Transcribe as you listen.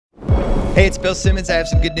Hey, it's Bill Simmons. I have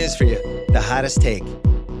some good news for you. The hottest take.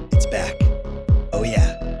 It's back. Oh,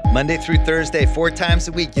 yeah. Monday through Thursday, 4 times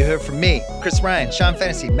a week, you hear from me, Chris Ryan, Sean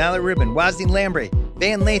Fennessy, Mallory Rubin, Wazzy Lambre,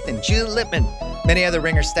 Van Lathan, Julie Lippman, many other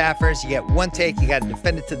Ringer staffers. You get one take. You got to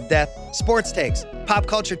defend it to the death. Sports takes, pop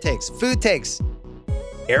culture takes, food takes,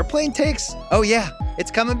 airplane takes. Oh, yeah. It's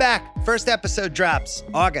coming back. First episode drops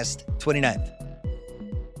August 29th.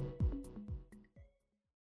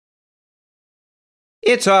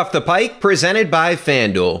 It's Off the Pike, presented by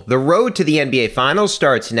FanDuel. The road to the NBA Finals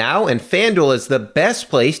starts now, and FanDuel is the best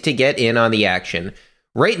place to get in on the action.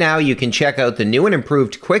 Right now, you can check out the new and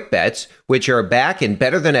improved Quick Bets, which are back and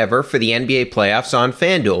better than ever for the NBA playoffs on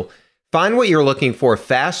FanDuel. Find what you're looking for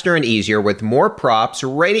faster and easier with more props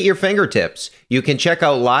right at your fingertips. You can check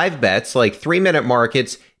out live bets like 3-minute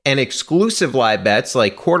markets and exclusive live bets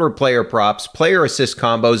like quarter player props, player assist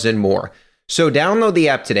combos, and more. So download the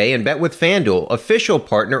app today and bet with FanDuel, official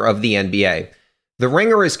partner of the NBA. The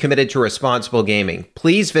Ringer is committed to responsible gaming.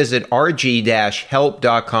 Please visit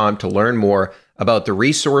rg-help.com to learn more about the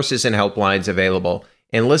resources and helplines available,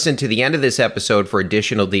 and listen to the end of this episode for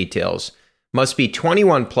additional details. Must be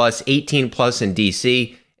 21 plus, 18 plus in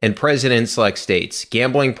DC, and present in select states.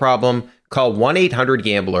 Gambling problem? Call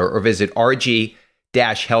 1-800-GAMBLER or visit rg-help.com.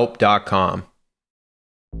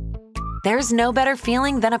 There's no better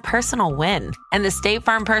feeling than a personal win, and the State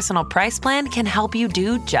Farm Personal Price Plan can help you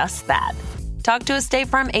do just that. Talk to a State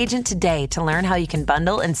Farm agent today to learn how you can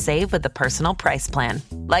bundle and save with the Personal Price Plan.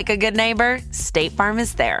 Like a good neighbor, State Farm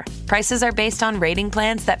is there. Prices are based on rating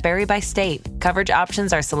plans that vary by state. Coverage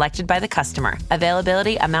options are selected by the customer.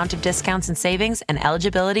 Availability, amount of discounts and savings, and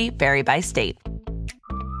eligibility vary by state.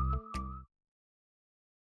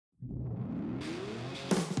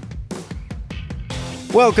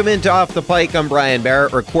 Welcome into Off the Pike. I'm Brian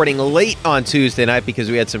Barrett, recording late on Tuesday night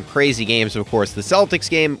because we had some crazy games. Of course, the Celtics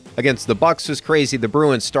game against the Bucks was crazy. The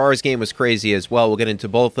Bruins-Stars game was crazy as well. We'll get into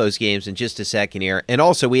both those games in just a second here. And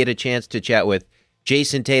also, we had a chance to chat with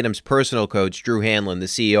Jayson Tatum's personal coach, Drew Hanlen, the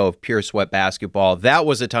CEO of Pure Sweat Basketball. That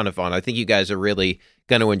was a ton of fun. I think you guys are really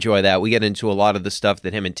going to enjoy that. We get into a lot of the stuff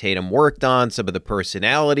that him and Tatum worked on, some of the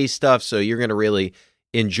personality stuff, so you're going to really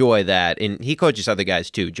enjoy that. And he coaches other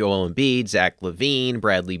guys too. Joel Embiid, Zach LaVine,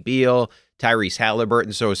 Bradley Beal, Tyrese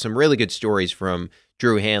Halliburton. So some really good stories from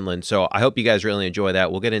Drew Hanlen. So I hope you guys really enjoy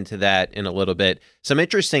that. We'll get into that in a little bit. Some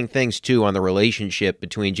interesting things too on the relationship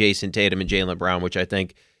between Jayson Tatum and Jaylen Brown, which I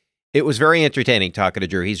think it was very entertaining talking to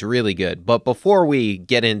Drew. He's really good. But before we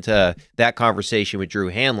get into that conversation with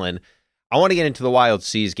Drew Hanlen, I want to get into the Wild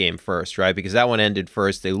Seas game first, right? Because that one ended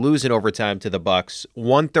first. They lose in overtime to the Bucks,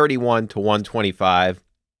 131-125.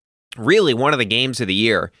 Really one of the games of the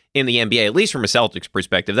year in the NBA, at least from a Celtics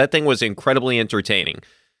perspective. That thing was incredibly entertaining.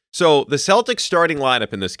 So the Celtics starting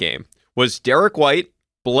lineup in this game was Derek White,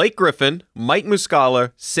 Blake Griffin, Mike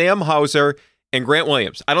Muscala, Sam Hauser, and Grant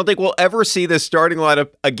Williams. I don't think we'll ever see this starting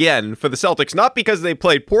lineup again for the Celtics, not because they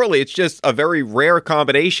played poorly. It's just a very rare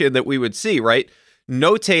combination that we would see, right?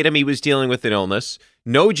 No Tatum, he was dealing with an illness.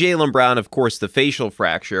 No Jaylen Brown, of course, the facial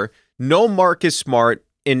fracture. No Marcus Smart,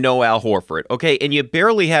 and no Al Horford. Okay, and you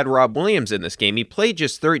barely had Rob Williams in this game. He played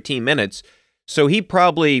just 13 minutes, so he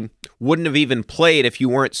probably wouldn't have even played if you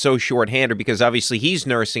weren't so shorthanded, because obviously he's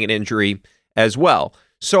nursing an injury as well.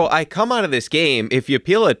 So I come out of this game, if you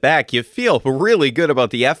peel it back, you feel really good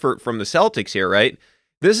about the effort from the Celtics here, right?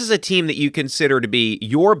 This is a team that you consider to be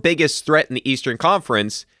your biggest threat in the Eastern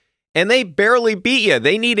Conference, and they barely beat you.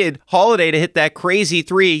 They needed Holiday to hit that crazy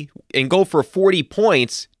three and go for 40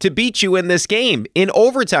 points to beat you in this game in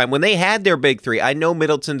overtime when they had their big three. I know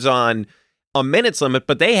Middleton's on a minutes limit,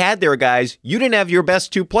 but they had their guys. You didn't have your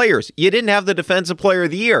best two players. You didn't have the defensive player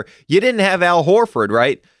of the year. You didn't have Al Horford,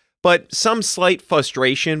 right? But some slight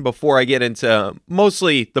frustration before I get into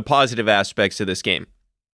mostly the positive aspects of this game.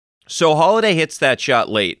 So Holiday hits that shot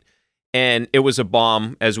late, and it was a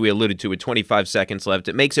bomb, as we alluded to, with 25 seconds left.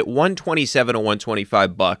 It makes it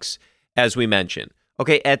 127-125 Bucks, as we mentioned.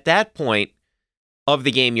 Okay, at that point of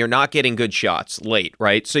the game, you're not getting good shots late,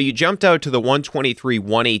 right? So you jumped out to the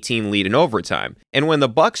 123-118 lead in overtime. And when the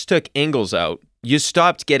Bucks took Ingles out, you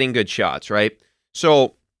stopped getting good shots, right?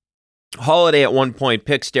 So Holiday at one point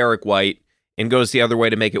picks Derek White and goes the other way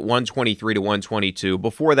to make it 123-122.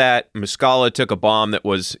 Before that, Muscala took a bomb that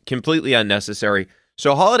was completely unnecessary.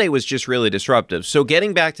 So Holiday was just really disruptive. So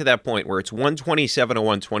getting back to that point where it's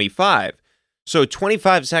 127-125, so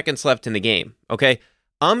 25 seconds left in the game, okay?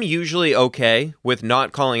 I'm usually okay with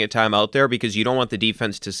not calling a timeout there because you don't want the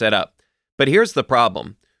defense to set up. But here's the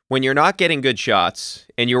problem. When you're not getting good shots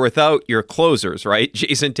and you're without your closers, right?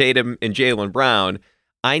 Jayson Tatum and Jaylen Brown,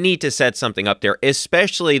 I need to set something up there,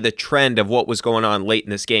 especially the trend of what was going on late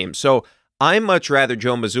in this game. So I'd much rather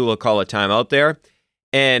Joe Mazzulla call a timeout there.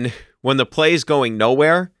 And when the play's going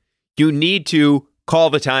nowhere, you need to call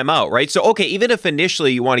the timeout, right? So, okay, even if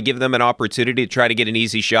initially you want to give them an opportunity to try to get an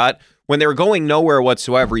easy shot, when they're going nowhere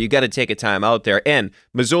whatsoever, you got to take a timeout there. And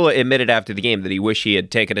Mazzulla admitted after the game that he wished he had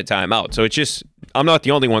taken a timeout. So it's just, I'm not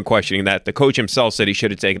the only one questioning that. The coach himself said he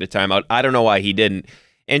should have taken a timeout. I don't know why he didn't.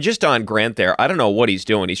 And just on Grant there, I don't know what he's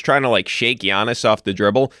doing. He's trying to like shake Giannis off the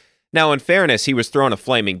dribble. Now, in fairness, he was throwing a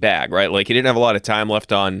flaming bag, right? Like he didn't have a lot of time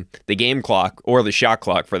left on the game clock or the shot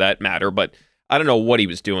clock for that matter, but I don't know what he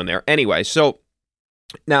was doing there. Anyway, so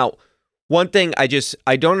now one thing I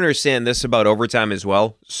don't understand this about overtime as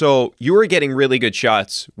well. So you were getting really good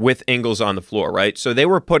shots with Ingles on the floor, right? So they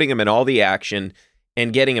were putting him in all the action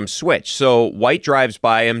and getting him switched. So White drives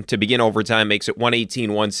by him to begin overtime, makes it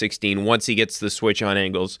 118-116 once he gets the switch on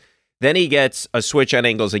Ingles. Then he gets a switch on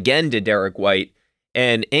Ingles again to Derek White.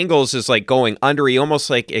 And Ingles is like going under. He almost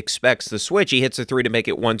like expects the switch. He hits a three to make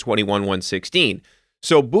it 121-116.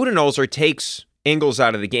 So Budenholzer takes Ingles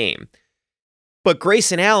out of the game. But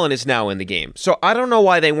Grayson Allen is now in the game. So I don't know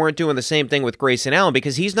why they weren't doing the same thing with Grayson Allen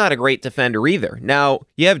because he's not a great defender either. Now,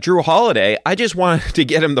 you have Drew Holiday. I just wanted to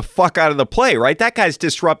get him the fuck out of the play, right? That guy's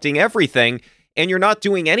disrupting everything. And you're not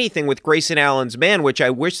doing anything with Grayson Allen's man, which I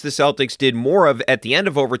wish the Celtics did more of at the end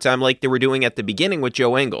of overtime like they were doing at the beginning with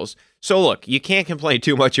Joe Ingles. So look, you can't complain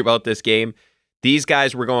too much about this game. These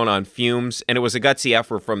guys were going on fumes, and it was a gutsy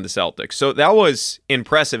effort from the Celtics. So that was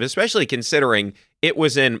impressive, especially considering it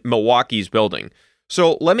was in Milwaukee's building.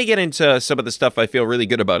 So let me get into some of the stuff I feel really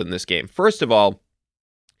good about in this game. First of all,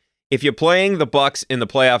 if you're playing the Bucks in the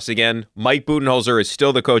playoffs again, Mike Budenholzer is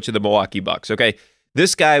still the coach of the Milwaukee Bucks, okay?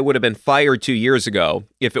 This guy would have been fired 2 years ago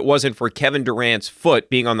if it wasn't for Kevin Durant's foot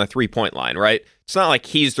being on the three-point line, right? It's not like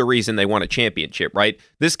he's the reason they won a championship, right?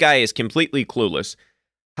 This guy is completely clueless.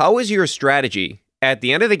 How is your strategy at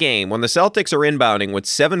the end of the game when the Celtics are inbounding with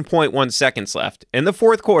 7.1 seconds left? In the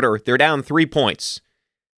fourth quarter, they're down 3 points.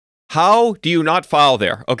 How do you not foul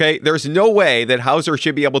there? Okay, there's no way that Hauser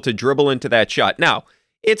should be able to dribble into that shot. Now,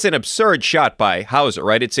 it's an absurd shot by Hauser,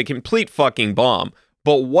 right? It's a complete fucking bomb.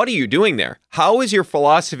 But what are you doing there? How is your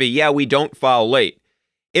philosophy, yeah, we don't foul late?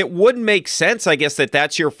 It would make sense, I guess, that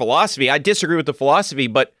that's your philosophy. I disagree with the philosophy,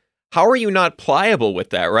 but how are you not pliable with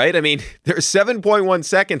that, right? I mean, there's 7.1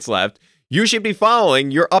 seconds left. You should be fouling.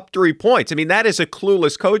 You're up 3 points. I mean, that is a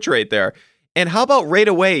clueless coach right there. And how about right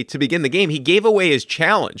away to begin the game, he gave away his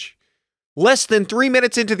challenge. Less than 3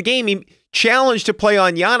 minutes into the game, he challenged to play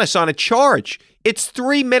on Giannis on a charge. It's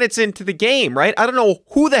 3 minutes into the game, right? I don't know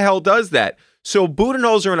who the hell does that. So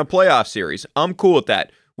Budenholzer in a playoff series, I'm cool with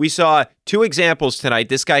that. We saw 2 examples tonight.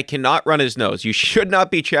 This guy cannot run his nose. You should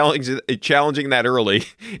not be challenging that early.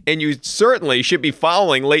 And you certainly should be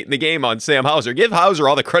fouling late in the game on Sam Hauser. Give Hauser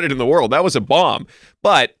all the credit in the world. That was a bomb.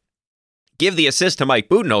 But give the assist to Mike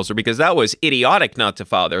Budenholzer because that was idiotic not to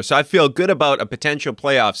foul there. So I feel good about a potential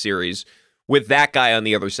playoff series with that guy on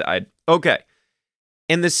the other side. Okay.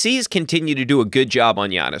 And the C's continue to do a good job on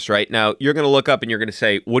Giannis, right? Now, you're going to look up and you're going to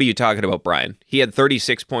say, what are you talking about, Brian? He had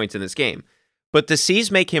 36 points in this game. But the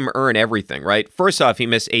C's make him earn everything, right? First off, he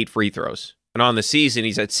missed 8 free throws. And on the season,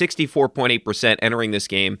 he's at 64.8% entering this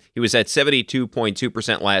game. He was at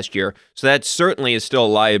 72.2% last year. So that certainly is still a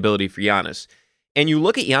liability for Giannis. And you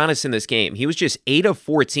look at Giannis in this game, he was just 8 of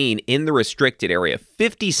 14 in the restricted area,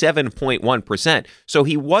 57.1%. So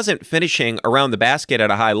he wasn't finishing around the basket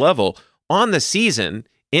at a high level. On the season,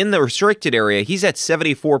 in the restricted area, he's at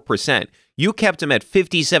 74%. You kept him at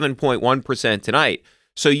 57.1% tonight.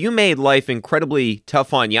 So you made life incredibly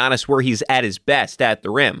tough on Giannis where he's at his best at the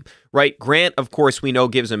rim, right? Grant, of course, we know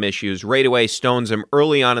gives him issues. Right away stones him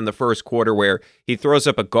early on in the first quarter where he throws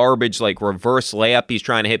up a garbage like reverse layup he's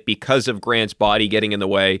trying to hit because of Grant's body getting in the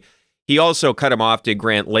way. He also cut him off to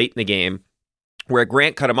Grant late in the game where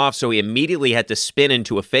Grant cut him off, so he immediately had to spin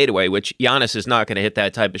into a fadeaway, which Giannis is not going to hit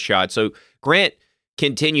that type of shot. So Grant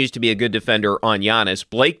continues to be a good defender on Giannis.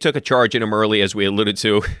 Blake took a charge at him early, as we alluded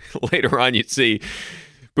to. Later on, you'd see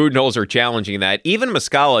Budenholzer challenging that. Even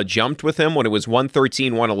Muscala jumped with him when it was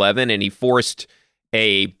 113-111, and he forced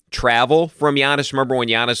a travel from Giannis. Remember when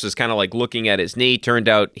Giannis was kind of like looking at his knee? Turned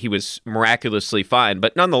out he was miraculously fine.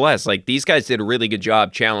 But nonetheless, like these guys did a really good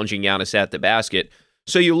job challenging Giannis at the basket.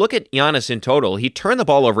 So you look at Giannis in total, he turned the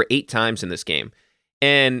ball over 8 times in this game.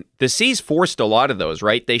 And the C's forced a lot of those,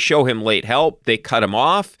 right? They show him late help, they cut him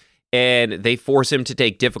off, and they force him to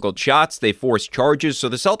take difficult shots. They force charges. So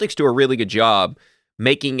the Celtics do a really good job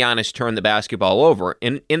making Giannis turn the basketball over.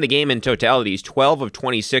 In the game in totality, he's 12 of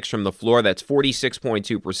 26 from the floor. That's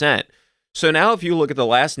 46.2%. So now if you look at the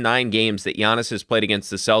last 9 games that Giannis has played against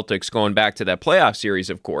the Celtics, going back to that playoff series,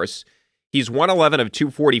 of course, He's 111 of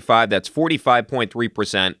 245. That's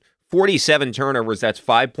 45.3%. 47 turnovers. That's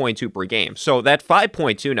 5.2 per game. So that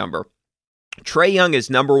 5.2 number, Trae Young is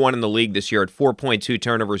number one in the league this year at 4.2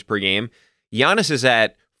 turnovers per game. Giannis is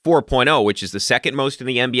at 4.0, which is the second most in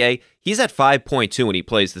the NBA. He's at 5.2 when he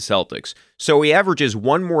plays the Celtics. So he averages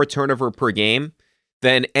one more turnover per game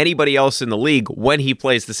than anybody else in the league when he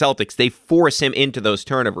plays the Celtics. They force him into those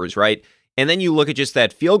turnovers, right? And then you look at just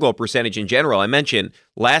that field goal percentage in general. I mentioned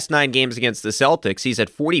last 9 games against the Celtics, he's at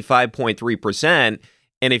 45.3%.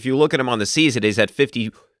 And if you look at him on the season, he's at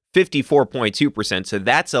 54.2%. So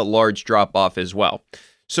that's a large drop off as well.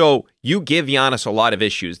 So you give Giannis a lot of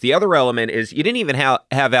issues. The other element is you didn't even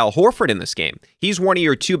have Al Horford in this game. He's one of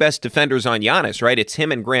your 2 best defenders on Giannis, right? It's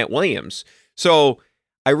him and Grant Williams. So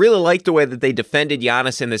I really like the way that they defended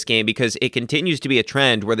Giannis in this game because it continues to be a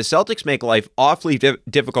trend where the Celtics make life awfully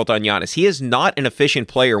difficult on Giannis. He is not an efficient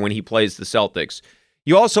player when he plays the Celtics.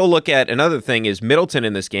 You also look at another thing is Middleton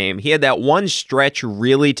in this game. He had that one stretch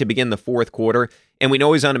really to begin the fourth quarter, and we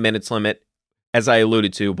know he's on a minutes limit, as I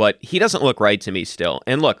alluded to, but he doesn't look right to me still.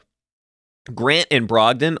 And look, Grant and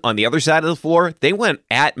Brogdon on the other side of the floor, they went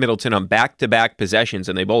at Middleton on back-to-back possessions,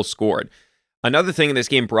 and they both scored. Another thing in this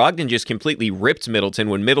game, Brogdon just completely ripped Middleton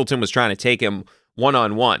when Middleton was trying to take him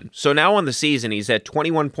one-on-one. So now on the season, he's at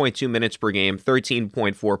 21.2 minutes per game,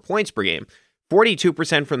 13.4 points per game.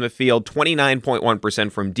 42% from the field,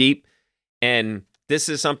 29.1% from deep. And this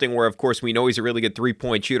is something where, of course, we know he's a really good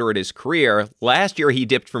three-point shooter at his career. Last year, he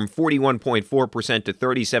dipped from 41.4% to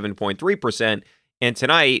 37.3%. And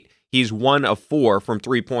tonight, he's 1 of 4 from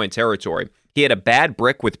three-point territory. He had a bad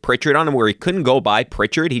brick with Pritchard on him where he couldn't go by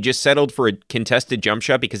Pritchard. He just settled for a contested jump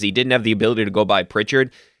shot because he didn't have the ability to go by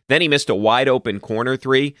Pritchard. Then he missed a wide-open corner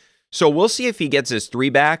 3. So we'll see if he gets his 3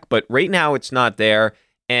 back. But right now, it's not there.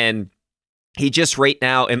 And he just right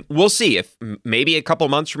now, and we'll see if maybe a couple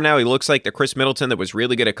months from now, he looks like the Chris Middleton that was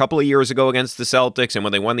really good a couple of years ago against the Celtics and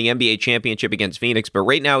when they won the NBA championship against Phoenix. But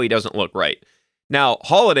right now, he doesn't look right. Now,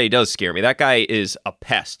 Holiday does scare me. That guy is a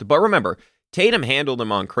pest. But remember, Tatum handled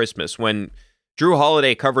him on Christmas. When Drew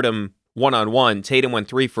Holiday covered him one-on-one, Tatum went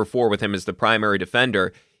 3 for 4 with him as the primary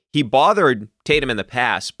defender. He bothered Tatum in the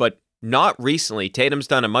past, but not recently. Tatum's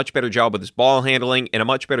done a much better job with his ball handling and a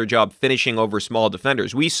much better job finishing over small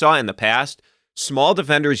defenders. We saw in the past, small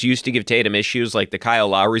defenders used to give Tatum issues like the Kyle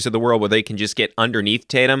Lowrys of the world where they can just get underneath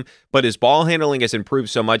Tatum, but his ball handling has improved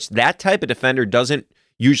so much. That type of defender doesn't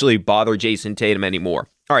usually bother Jayson Tatum anymore.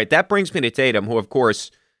 All right, that brings me to Tatum, who, of course,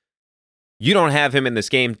 you don't have him in this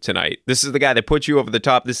game tonight. This is the guy that puts you over the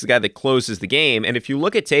top. This is the guy that closes the game. And if you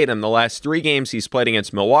look at Tatum, the last 3 games he's played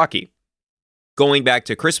against Milwaukee, going back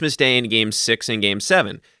to Christmas Day in Game 6 and Game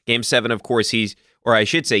 7. Game 7, of course,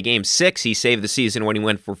 Game 6, he saved the season when he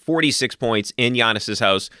went for 46 points in Giannis's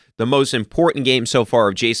house. The most important game so far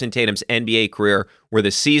of Jayson Tatum's NBA career, where the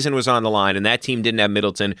season was on the line and that team didn't have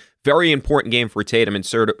Middleton. Very important game for Tatum and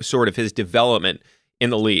sort of his development in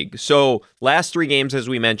the league. So last 3 games, as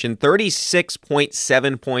we mentioned,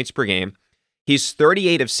 36.7 points per game. He's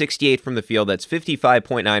 38 of 68 from the field. That's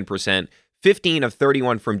 55.9%. 15 of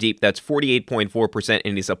 31 from deep. That's 48.4%.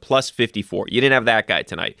 And he's a plus 54. You didn't have that guy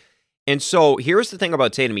tonight. And so here's the thing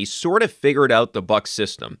about Tatum. He sort of figured out the Bucks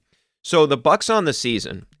system. So the Bucks on the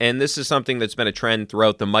season, and this is something that's been a trend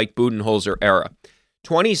throughout the Mike Budenholzer era,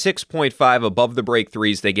 26.5 above the break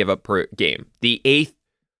threes they give up per game. The 8th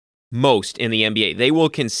most in the NBA. They will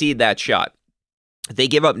concede that shot. They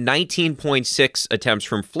give up 19.6 attempts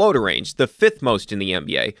from floater range, the 5th most in the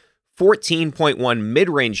NBA. 14.1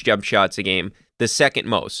 mid-range jump shots a game, the 2nd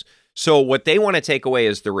most. So what they want to take away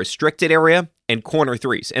is the restricted area and corner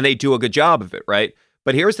threes, and they do a good job of it, right?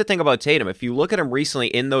 But here's the thing about Tatum. If you look at him recently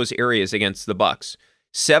in those areas against the Bucks,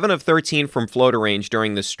 7 of 13 from floater range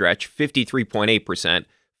during this stretch, 53.8%,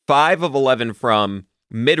 5 of 11 from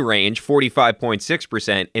mid-range,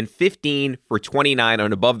 45.6%, and 15 for 29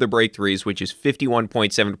 on above the break threes, which is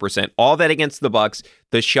 51.7%. All that against the Bucks,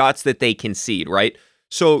 the shots that they concede, right?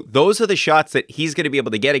 So those are the shots that he's going to be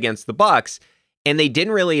able to get against the Bucks. And they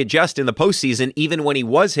didn't really adjust in the postseason, even when he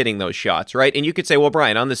was hitting those shots, right? And you could say, well,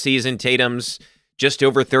 Brian, on the season, Tatum's just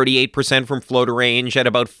over 38% from floater range, at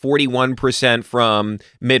about 41% from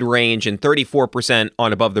mid-range, and 34%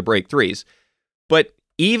 on above the break threes. But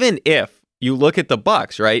even if you look at the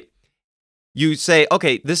Bucks, right, you say,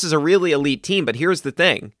 okay, this is a really elite team, but here's the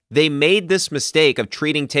thing. They made this mistake of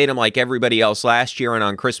treating Tatum like everybody else last year and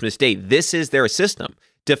on Christmas Day. This is their system.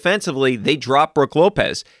 Defensively, they drop Brook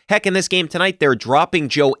Lopez. Heck, in this game tonight, they're dropping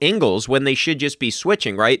Joe Ingles when they should just be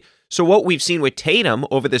switching, right? So what we've seen with Tatum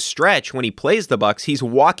over the stretch when he plays the Bucks, he's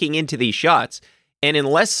walking into these shots. And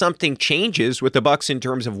unless something changes with the Bucks in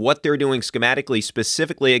terms of what they're doing schematically,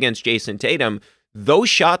 specifically against Jayson Tatum, those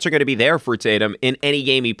shots are going to be there for Tatum in any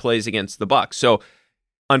game he plays against the Bucks. So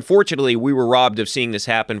unfortunately, we were robbed of seeing this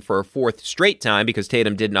happen for a fourth straight time because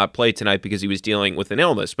Tatum did not play tonight because he was dealing with an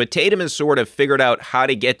illness. But Tatum has sort of figured out how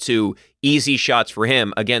to get to easy shots for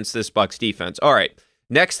him against this Bucks defense. All right,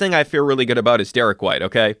 next thing I feel really good about is Derek White,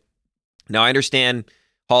 okay? Now, I understand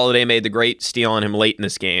Holiday made the great steal on him late in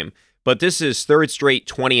this game, but this is third straight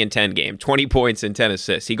 20-10 game, 20 points and 10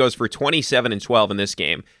 assists. He goes for 27 and 12 in this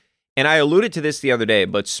game. And I alluded to this the other day,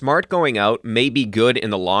 but Smart going out may be good in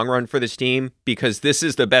the long run for this team because this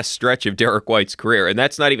is the best stretch of Derek White's career, and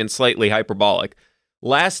that's not even slightly hyperbolic.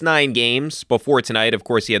 Last 9 games before tonight, of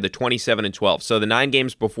course, he had the 27 and 12. So the 9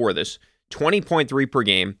 games before this, 20.3 per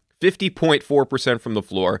game, 50.4% from the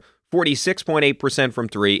floor, 46.8% from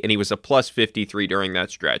 3, and he was a plus 53 during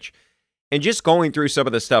that stretch. And just going through some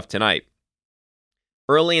of the stuff tonight,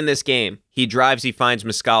 early in this game, he drives, he finds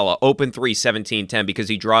Muscala, open 3, 17-10 because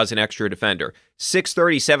he draws an extra defender.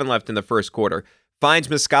 6:37 left in the first quarter. Finds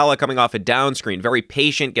Muscala coming off a down screen, very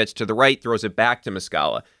patient, gets to the right, throws it back to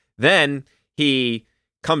Muscala. Then he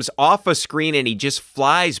comes off a screen and he just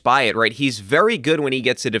flies by it, right? He's very good when he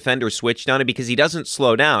gets a defender switched on it because he doesn't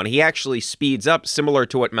slow down. He actually speeds up, similar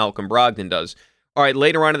to what Malcolm Brogdon does. All right,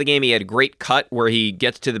 later on in the game, he had a great cut where he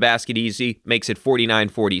gets to the basket easy, makes it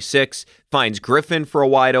 49-46, finds Griffin for a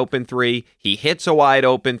wide open 3, he hits a wide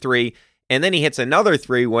open 3, and then he hits another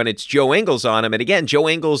 3 when it's Joe Ingles on him. And again, Joe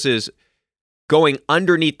Ingles is going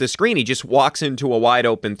underneath the screen. He just walks into a wide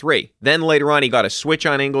open 3. Then later on, he got a switch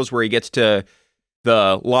on Ingles where he gets to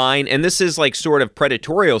the line, and this is like sort of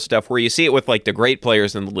predatorial stuff where you see it with like the great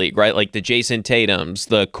players in the league, right? Like the Jayson Tatums,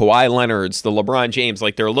 the Kawhi Leonards, the LeBron James,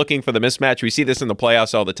 like they're looking for the mismatch. We see this in the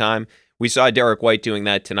playoffs all the time. We saw Derek White doing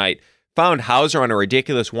that tonight. Found Hauser on a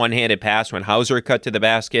ridiculous one-handed pass when Hauser cut to the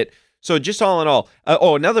basket. So just all in all,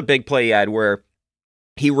 another big play he had where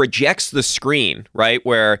he rejects the screen, right?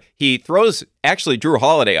 Where he throws actually Drew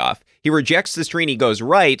Holiday off. He rejects the screen, he goes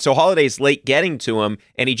right, so Holiday's late getting to him,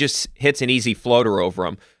 and he just hits an easy floater over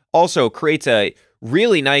him. Also creates a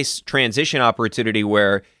really nice transition opportunity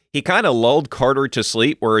where he kind of lulled Carter to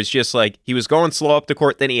sleep, where it's just like he was going slow up the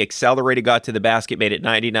court, then he accelerated, got to the basket, made it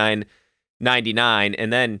 99-99,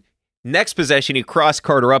 and then next possession, he crossed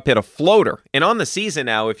Carter up, hit a floater. And on the season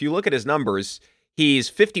now, if you look at his numbers, he's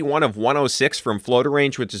 51 of 106 from floater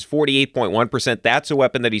range, which is 48.1%. That's a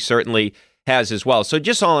weapon that he certainly has as well. So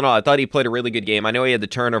just all in all, I thought he played a really good game. I know he had the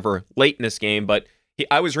turnover late in this game, but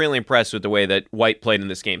I was really impressed with the way that White played in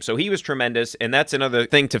this game. So he was tremendous, and that's another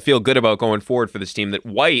thing to feel good about going forward for this team, that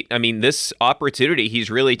White, I mean, this opportunity, he's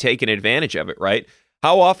really taken advantage of it, right?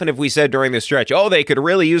 How often have we said during this stretch, oh, they could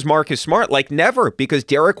really use Marcus Smart? Like never, because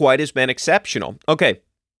Derek White has been exceptional. Okay,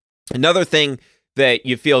 another thing that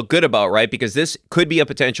you feel good about, right, because this could be a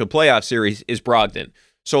potential playoff series, is Brogdon.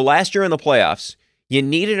 So last year in the playoffs, you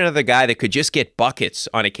needed another guy that could just get buckets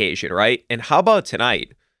on occasion, right? And how about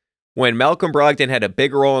tonight? When Malcolm Brogdon had a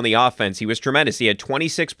big role in the offense, he was tremendous. He had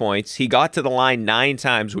 26 points. He got to the line 9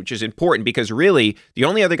 times, which is important because really the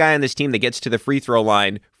only other guy on this team that gets to the free throw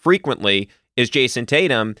line frequently is Jayson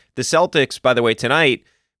Tatum. The Celtics, by the way, tonight,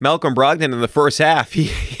 Malcolm Brogdon in the first half, he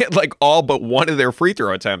hit like all but one of their free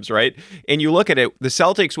throw attempts, right? And you look at it, the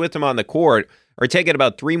Celtics with him on the court are taking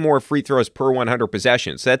about 3 more free throws per 100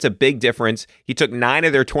 possessions. So that's a big difference. He took 9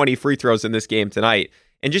 of their 20 free throws in this game tonight.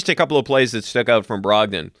 And just a couple of plays that stuck out from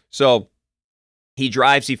Brogdon. So he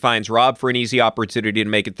drives, he finds Rob for an easy opportunity to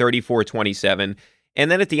make it 34-27.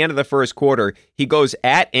 And then at the end of the first quarter, he goes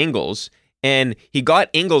at Ingles, and he got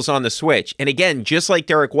Ingles on the switch. And again, just like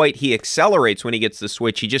Derek White, he accelerates when he gets the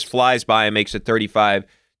switch. He just flies by and makes it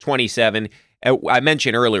 35-27. I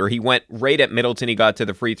mentioned earlier, he went right at Middleton. He got to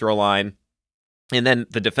the free throw line. And then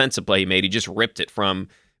the defensive play he made, he just ripped it from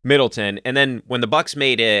Middleton. And then when the Bucks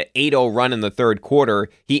made an 8-0 run in the third quarter,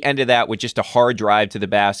 he ended that with just a hard drive to the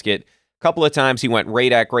basket. A couple of times he went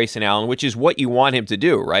right at Grayson Allen, which is what you want him to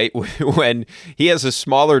do, right? When he has a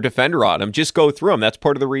smaller defender on him, just go through him. That's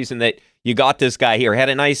part of the reason that you got this guy here. Had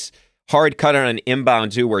a nice hard cut on an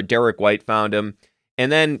inbound too, where Derek White found him.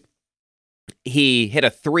 And then he hit a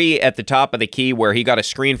 3 at the top of the key where he got a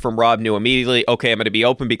screen from Rob, knew immediately, okay, I'm going to be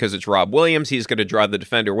open because it's Rob Williams. He's going to draw the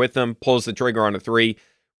defender with him, pulls the trigger on a 3.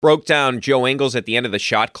 Broke down Joe Ingles at the end of the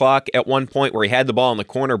shot clock at one point where he had the ball in the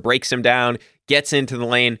corner, breaks him down, gets into the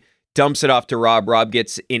lane, dumps it off to Rob. Rob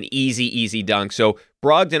gets an easy dunk. So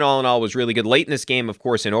Brogdon, all in all, was really good. Late in this game, of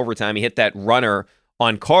course, in overtime, he hit that runner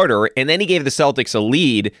on Carter, and then he gave the Celtics a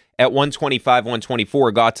lead at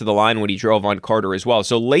 125-124, got to the line when he drove on Carter as well.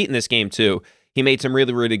 So late in this game, too, he made some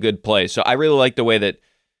really good plays. So I really like the way that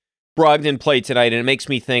Brogdon played tonight, and it makes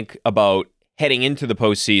me think about heading into the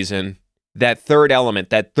postseason, that third element,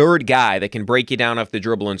 that third guy that can break you down off the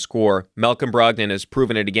dribble and score. Malcolm Brogdon has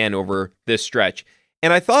proven it again over this stretch.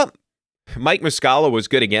 And I thought Mike Muscala was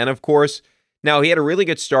good again, of course. Now, he had a really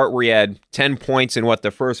good start where he had 10 points in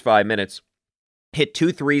the first 5 minutes. Hit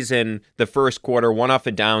 2 threes in the first quarter, one off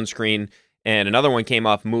a down screen, and another one came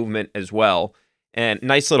off movement as well. And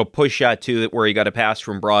nice little push shot, too, where he got a pass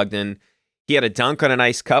from Brogdon. He had a dunk on a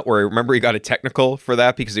nice cut where, remember, he got a technical for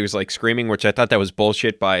that because he was screaming, which I thought that was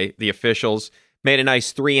bullshit by the officials. Made a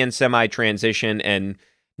nice 3-in semi-transition and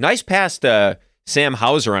nice pass to Sam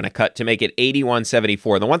Hauser on a cut to make it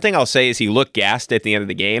 81-74. The one thing I'll say is he looked gassed at the end of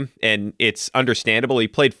the game, and it's understandable. He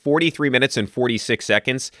played 43 minutes and 46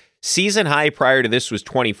 seconds. Season high prior to this was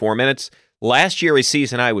 24 minutes. Last year, his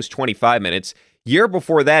season high was 25 minutes. Year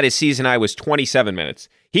before that, his season high was 27 minutes.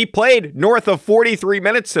 He played north of 43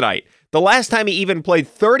 minutes tonight. The last time he even played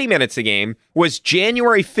 30 minutes a game was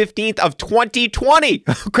January 15th of 2020.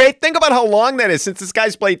 Okay, think about how long that is since this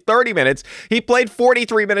guy's played 30 minutes. He played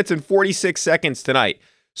 43 minutes and 46 seconds tonight.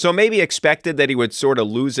 So maybe expected that he would sort of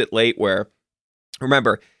lose it late where,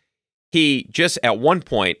 remember, he just at one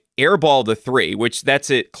point airballed a 3, which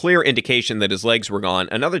that's a clear indication that his legs were gone.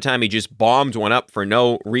 Another time he just bombed one up for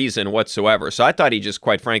no reason whatsoever. So I thought he just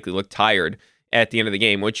quite frankly looked tired at the end of the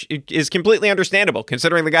game, which is completely understandable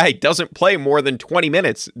considering the guy doesn't play more than 20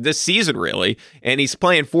 minutes this season, really, and he's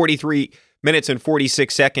playing 43 minutes and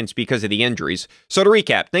 46 seconds because of the injuries. So to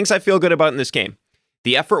recap, things I feel good about in this game.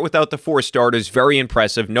 The effort without the 4 starters, very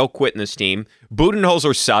impressive. No quit in this team.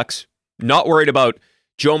 Budenholzer sucks. Not worried about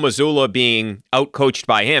Joe Mazzulla being outcoached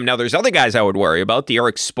by him. Now, there's other guys I would worry about. The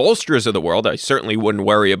Eric Spoelstras of the world. I certainly wouldn't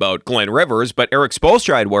worry about Glenn Rivers, but Eric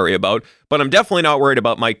Spoelstra I'd worry about. But I'm definitely not worried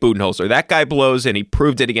about Mike Budenholzer. That guy blows, and he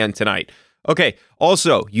proved it again tonight. Okay,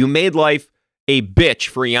 also, you made life a bitch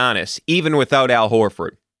for Giannis, even without Al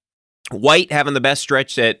Horford. White having the best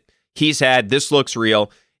stretch that he's had. This looks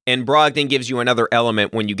real. And Brogdon gives you another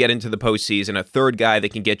element when you get into the postseason, a third guy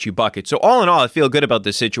that can get you buckets. So all in all, I feel good about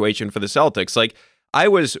this situation for the Celtics. I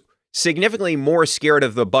was significantly more scared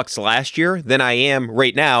of the Bucks last year than I am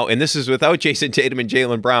right now, and this is without Jayson Tatum and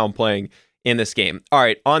Jaylen Brown playing in this game. All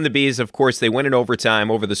right, on the Bees, of course, they win in overtime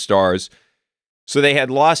over the Stars. So they had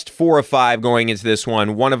lost 4 of 5 going into this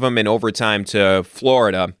one of them in overtime to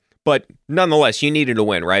Florida. But nonetheless, you needed to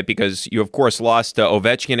win, right? Because you, of course, lost to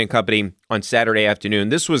Ovechkin and company on Saturday afternoon.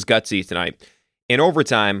 This was gutsy tonight. In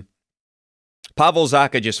overtime, Pavel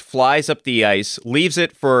Zacha just flies up the ice, leaves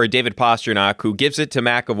it for David Pastrnak, who gives it to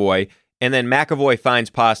McAvoy, and then McAvoy finds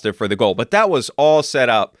Pasta for the goal. But that was all set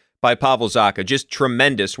up by Pavel Zacha, just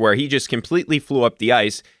tremendous, where he just completely flew up the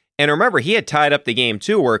ice. And remember, he had tied up the game,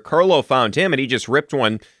 too, where Carlo found him, and he just ripped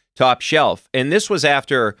one top shelf. And this was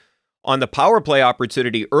after, on the power play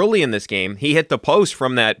opportunity early in this game, he hit the post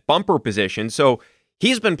from that bumper position. So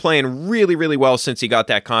he's been playing really, really well since he got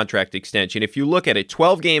that contract extension. If you look at it,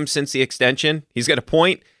 12 games since the extension, he's got a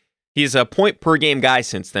point. He's a point-per-game guy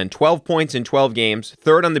since then. 12 points in 12 games.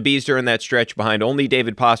 Third on the Bees during that stretch behind only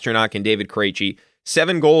David Pastrnak and David Krejci.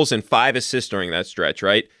 7 goals and 5 assists during that stretch,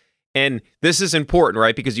 right? And this is important,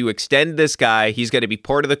 right? Because you extend this guy. He's got to be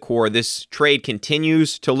part of the core. This trade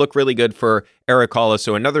continues to look really good for Eric Hollis.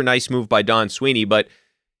 So another nice move by Don Sweeney. But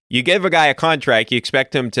you give a guy a contract, you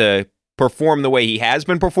expect him to perform the way he has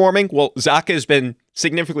been performing. Well, Zacha has been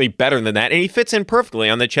significantly better than that, and he fits in perfectly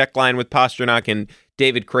on the check line with Pastrnak and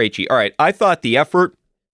David Krejci. All right, I thought the effort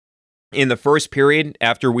in the first period,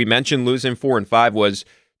 after we mentioned losing 4 and 5, was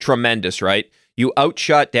tremendous, right? You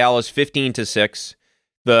outshot Dallas 15-6.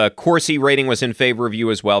 The Corsi rating was in favor of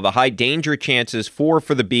you as well. The high danger chances, 4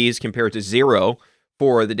 for the Bees compared to 0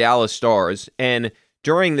 for the Dallas Stars. And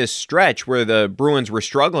during this stretch where the Bruins were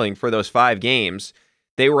struggling for those 5 games,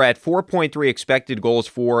 they were at 4.3 expected goals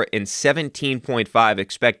for and 17.5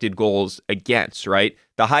 expected goals against, right?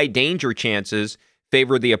 The high danger chances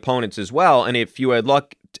favored the opponents as well. And if you had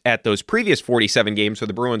looked at those previous 47 games where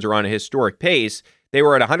the Bruins are on a historic pace, they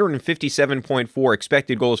were at 157.4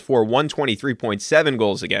 expected goals for, 123.7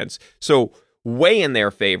 goals against. So way in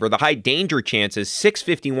their favor. The high danger chances,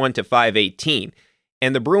 651 to 518.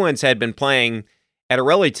 And the Bruins had been playing at a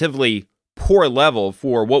relatively poor level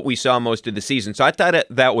for what we saw most of the season. So I thought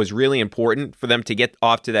that was really important for them to get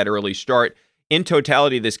off to that early start. In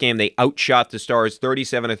totality, this game, they outshot the Stars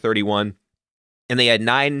 37-31, and they had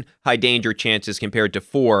 9 high danger chances compared to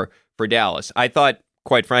 4 for Dallas. I thought,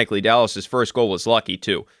 quite frankly, Dallas's first goal was lucky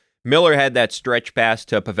too. Miller had that stretch pass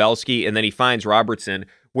to Pavelski, and then he finds Robertson,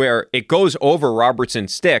 where it goes over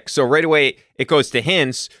Robertson's stick. So right away, it goes to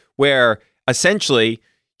Hintz, where essentially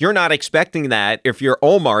you're not expecting that if you're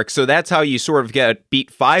Olmark. So that's how you sort of get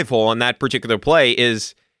beat 5-hole on that particular play,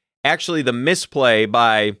 is actually the misplay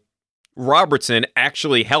by Robertson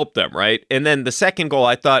actually helped them, right? And then the second goal,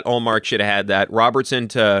 I thought Olmark should have had that. Robertson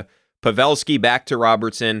to Pavelski, back to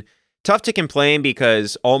Robertson. Tough to complain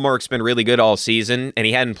because Olmark's been really good all season, and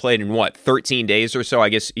he hadn't played in, 13 days or so? I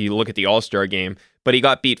guess you look at the All-Star game, but he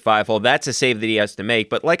got beat 5-hole. That's a save that he has to make.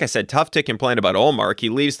 But like I said, tough to complain about Olmark. He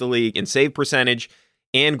leads the league in save percentage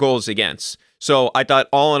and goals against. So I thought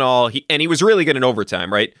all in all, he was really good in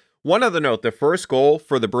overtime, right? One other note, the first goal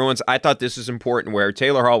for the Bruins, I thought this is important, where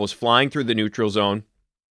Taylor Hall was flying through the neutral zone,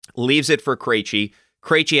 leaves it for Krejci.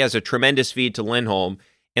 Krejci has a tremendous feed to Lindholm,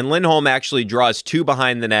 and Lindholm actually draws 2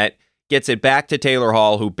 behind the net, gets it back to Taylor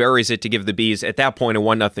Hall, who buries it to give the Bees, at that point, a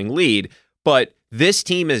 1-0 lead. But this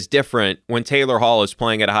team is different when Taylor Hall is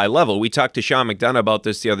playing at a high level. We talked to Sean McDonough about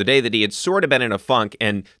this the other day, that he had sort of been in a funk,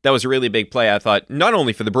 and that was a really big play, I thought, not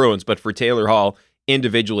only for the Bruins, but for Taylor Hall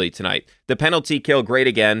individually tonight. The penalty kill, great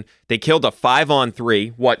again. They killed a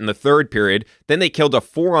 5-on-3, in the third period. Then they killed a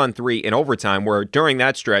 4-on-3 in overtime, where during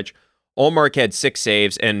that stretch, Olmark had 6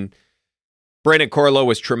 saves, and Brandon Corlo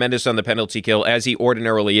was tremendous on the penalty kill, as he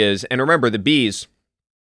ordinarily is. And remember, the Bees,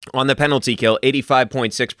 on the penalty kill,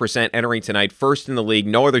 85.6% entering tonight, first in the league.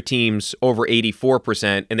 No other teams over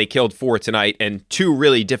 84%, and they killed 4 tonight, and 2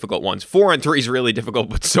 really difficult ones. 4-on-3 is really difficult,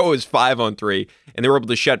 but so is 5-on-3, and they were able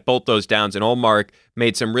to shut both those downs, and Olmark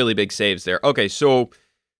made some really big saves there. Okay, so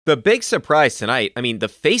the big surprise tonight, the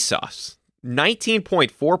faceoffs,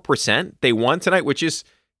 19.4% they won tonight, which is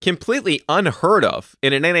completely unheard of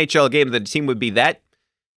in an NHL game, that a team would be that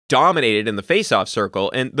dominated in the faceoff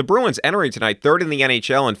circle. And the Bruins entering tonight, 3rd in the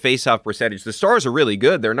NHL in faceoff percentage. The Stars are really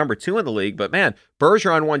good. They're number 2 in the league, but man,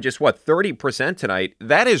 Bergeron won just 30% tonight.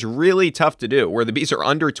 That is really tough to do, where the Bees are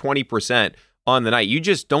under 20% on the night. You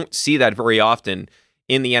just don't see that very often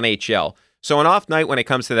in the NHL. So an off night, when it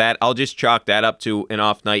comes to that, I'll just chalk that up to an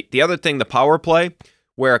off night. The other thing, the power play,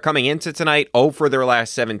 where coming into tonight, 0 for their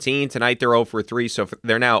last 17. Tonight, they're 0 for 3, so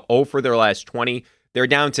they're now 0 for their last 20. They're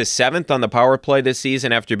down to 7th on the power play this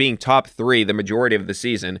season after being top 3 the majority of the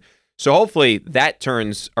season. So hopefully that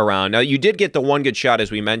turns around. Now, you did get the one good shot,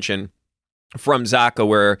 as we mentioned, from Zacha,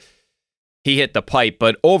 where he hit the pipe,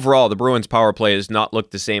 but overall, the Bruins power play has not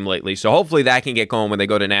looked the same lately. So hopefully that can get going when they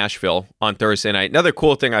go to Nashville on Thursday night. Another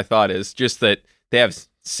cool thing I thought is just that they have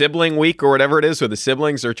sibling week or whatever it is, where the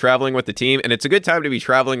siblings are traveling with the team. And it's a good time to be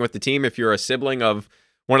traveling with the team if you're a sibling of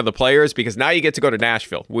one of the players, because now you get to go to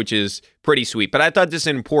Nashville, which is pretty sweet. But I thought this is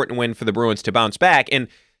an important win for the Bruins to bounce back. And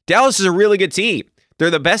Dallas is a really good team.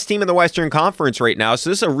 They're the best team in the Western Conference right now. So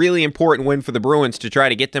this is a really important win for the Bruins to try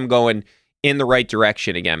to get them going in the right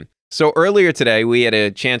direction again. So earlier today, we had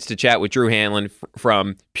a chance to chat with Drew Hanlen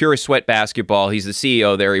from Pure Sweat Basketball. He's the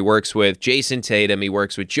CEO there. He works with Jayson Tatum. He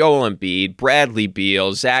works with Joel Embiid, Bradley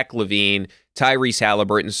Beal, Zach LaVine, Tyrese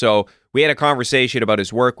Halliburton. So we had a conversation about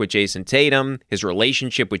his work with Jayson Tatum, his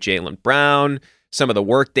relationship with Jaylen Brown, some of the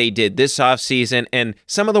work they did this offseason, and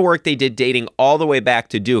some of the work they did dating all the way back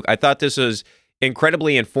to Duke. I thought this was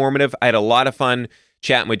incredibly informative. I had a lot of fun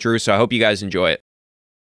chatting with Drew, so I hope you guys enjoy it.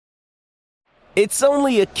 It's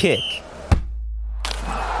only a kick,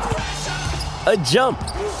 a jump,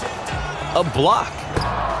 a block.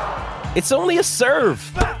 It's only a serve.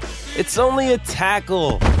 It's only a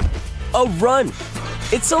tackle, a run.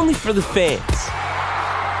 It's only for the fans.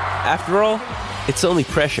 After all, it's only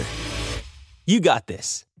pressure. You got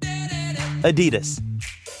this. Adidas.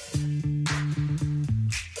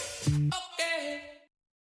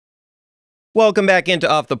 Welcome back into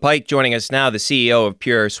Off the Pike. Joining us now, the CEO of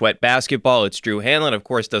Pure Sweat Basketball. It's Drew Hanlen. Of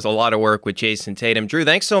course, does a lot of work with Jayson Tatum. Drew,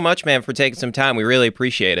 thanks so much, man, for taking some time. We really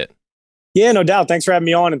appreciate it. Yeah, no doubt. Thanks for having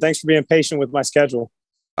me on, and thanks for being patient with my schedule.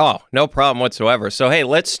 Oh, no problem whatsoever. So, hey,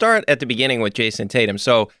 let's start at the beginning with Jayson Tatum.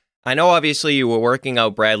 So, I know obviously you were working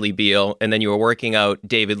out Bradley Beal, and then you were working out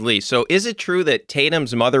David Lee. So, is it true that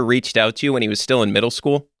Tatum's mother reached out to you when he was still in middle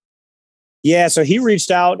school? Yeah, so he reached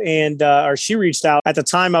out or she reached out. At the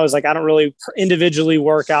time, I was like, I don't really individually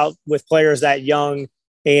work out with players that young.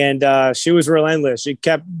 And she was relentless. She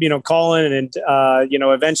kept, calling and,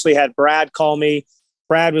 eventually had Brad call me.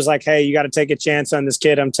 Brad was like, hey, you got to take a chance on this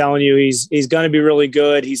kid. I'm telling you, he's going to be really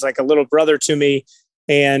good. He's like a little brother to me.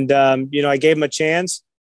 And, I gave him a chance.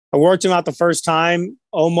 I worked him out the first time,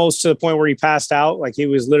 almost to the point where he passed out. Like he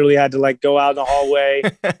was literally had to go out in the hallway,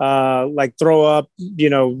 throw up,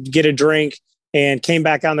 get a drink, and came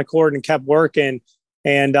back on the court and kept working.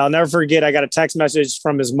 And I'll never forget, I got a text message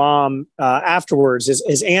from his mom afterwards.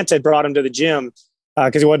 His aunt had brought him to the gym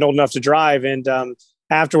because he wasn't old enough to drive. And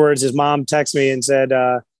afterwards, his mom texted me and said,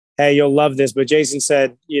 hey, you'll love this. But Jayson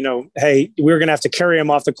said, hey, we were going to have to carry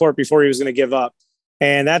him off the court before he was going to give up.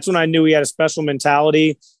 And that's when I knew he had a special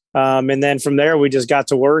mentality. And then from there, we just got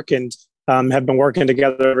to work and have been working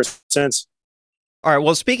together ever since. All right.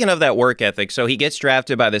 Well, speaking of that work ethic, so he gets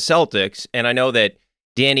drafted by the Celtics, and I know that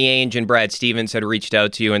Danny Ainge and Brad Stevens had reached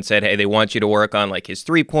out to you and said, hey, they want you to work on like his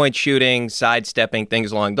 3-point shooting, sidestepping,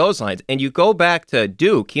 things along those lines. And you go back to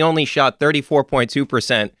Duke, he only shot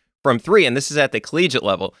 34.2% from three, and this is at the collegiate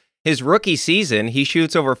level. His rookie season, he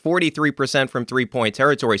shoots over 43% from 3-point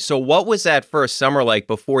territory. So what was that first summer like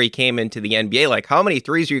before he came into the NBA? Like, how many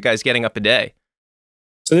threes are you guys getting up a day?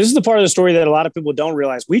 So this is the part of the story that a lot of people don't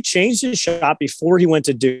realize. We changed his shot before he went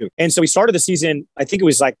to Duke. And so we started the season, I think it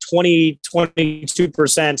was like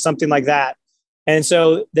 22%, something like that. And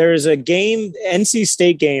so there's a game, NC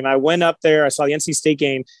State game. I went up there, I saw the NC State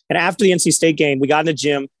game. And after the NC State game, we got in the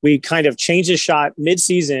gym. We kind of changed his shot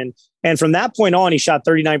mid-season. And from that point on, he shot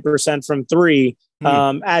 39% from three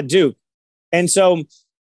at Duke. And so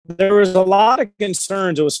there was a lot of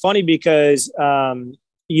concerns. It was funny because,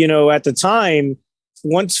 at the time,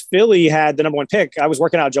 once Philly had the number one pick, I was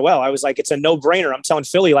working out Joel. I was like, it's a no-brainer. I'm telling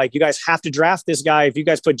Philly, like, you guys have to draft this guy. If you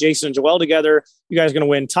guys put Jayson and Joel together, you guys are going to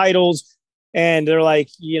win titles. And they're like,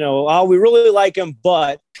 oh, we really like him,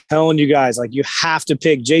 but telling you guys, like, you have to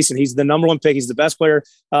pick Jayson. He's the number one pick. He's the best player,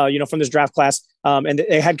 from this draft class. And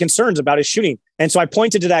they had concerns about his shooting. And so I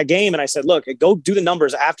pointed to that game and I said, look, go do the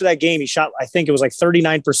numbers. After that game, he shot, I think it was like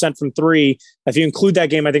 39% from three. If you include that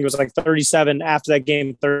game, I think it was like 37. After that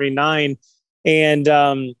game, 39. And,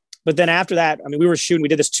 but then after that, I mean, we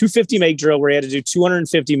did this 250 make drill where he had to do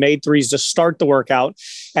 250 made threes to start the workout.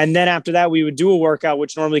 And then after that, we would do a workout,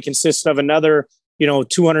 which normally consists of another,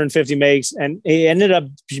 250 makes. And he ended up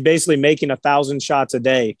basically making 1,000 shots a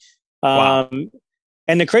day. Wow.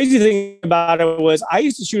 And the crazy thing about it was I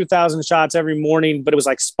used to shoot 1,000 shots every morning, but it was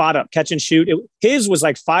like spot up, catch and shoot. His was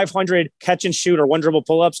like 500 catch and shoot or one dribble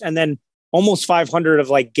pull-ups, and then almost 500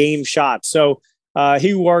 of like game shots. So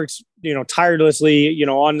he worked, tirelessly,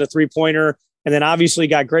 on the 3-pointer, and then obviously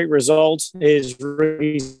got great results his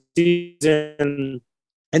rookie season.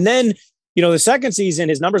 And then, the second season,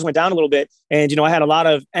 his numbers went down a little bit. And, I had a lot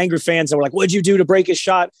of angry fans that were like, what'd you do to break his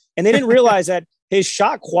shot? And they didn't realize that his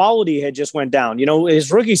shot quality had just went down.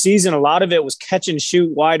 His rookie season, a lot of it was catch and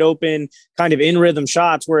shoot, wide open, kind of in rhythm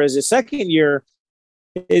shots. Whereas his second year,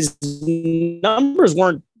 his numbers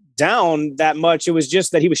weren't down that much. It was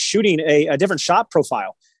just that he was shooting a different shot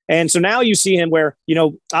profile. And so now you see him where,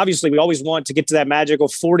 obviously we always want to get to that magical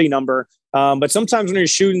 40 number. But sometimes when you're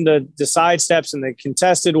shooting the side steps and the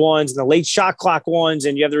contested ones and the late shot clock ones,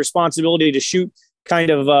 and you have the responsibility to shoot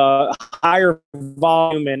kind of higher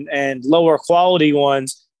volume and lower quality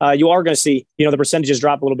ones, you are going to see, the percentages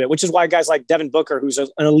drop a little bit, which is why guys like Devin Booker, who's an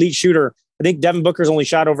elite shooter, I think Devin Booker's only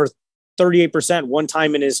shot over 38% one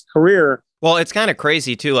time in his career. Well, it's kind of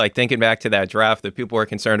crazy, too, like thinking back to that draft that people were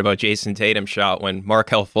concerned about Jayson Tatum's shot when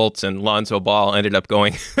Markelle Fultz and Lonzo Ball ended up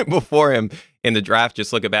going before him in the draft.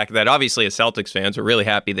 Just looking back at that, obviously, as Celtics fans, we're really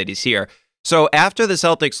happy that he's here. So after the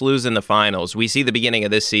Celtics lose in the finals, we see the beginning of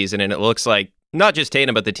this season, and it looks like not just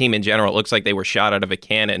Tatum, but the team in general, it looks like they were shot out of a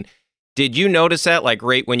cannon. Did you notice that, like,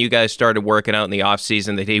 right when you guys started working out in the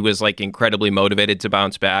offseason, that he was, like, incredibly motivated to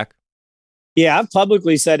bounce back? Yeah, I've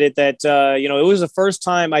publicly said it that, it was the first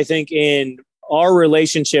time I think in our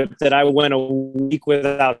relationship that I went a week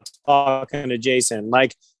without talking to Jayson.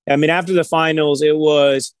 Like, I mean, after the finals, it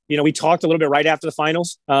was, we talked a little bit right after the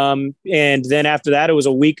finals. And then after that, it was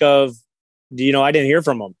a week of, I didn't hear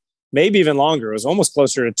from him. Maybe even longer. It was almost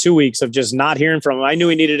closer to 2 weeks of just not hearing from him. I knew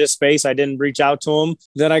he needed his space. I didn't reach out to him.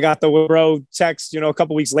 Then I got the bro text, a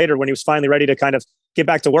couple weeks later when he was finally ready to kind of get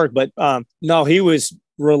back to work. But no, he was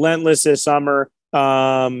relentless this summer. He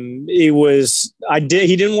didn't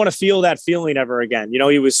want to feel that feeling ever again.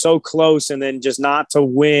 He was so close, and then just not to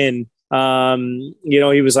win.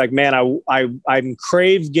 He was like, man, I'm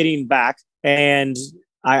crave getting back, and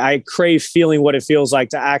I crave feeling what it feels like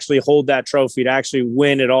to actually hold that trophy, to actually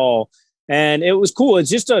win it all. And it was cool.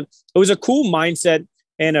 It was a cool mindset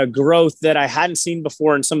and a growth that I hadn't seen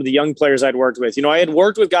before in some of the young players I'd worked with. I had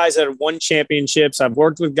worked with guys that had won championships. I've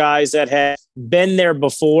worked with guys that had been there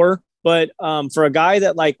before, but for a guy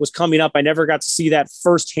that was coming up, I never got to see that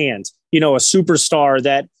firsthand, a superstar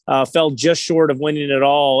that fell just short of winning it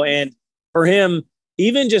all. And for him,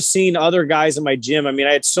 even just seeing other guys in my gym, I mean,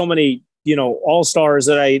 I had so many, all-stars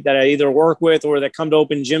that I either work with or that come to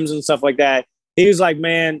open gyms and stuff like that. He was like,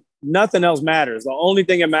 man, nothing else matters. The only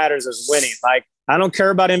thing that matters is winning. Like, I don't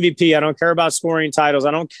care about MVP. I don't care about scoring titles.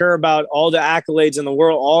 I don't care about all the accolades in the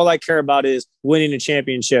world. All I care about is winning a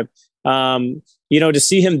championship. To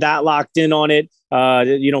see him that locked in on it,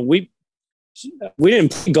 We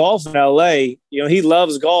didn't play golf in LA. He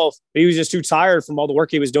loves golf, but he was just too tired from all the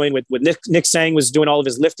work he was doing with Nick Sang was doing all of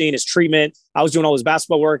his lifting, his treatment. I was doing all his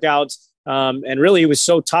basketball workouts. And really he was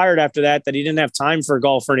so tired after that he didn't have time for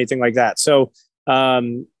golf or anything like that. So,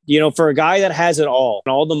 for a guy that has it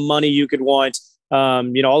all the money you could want, all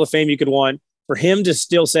the fame you could want, for him to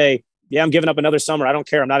still say, yeah, I'm giving up another summer. I don't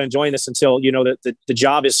care. I'm not enjoying this until, the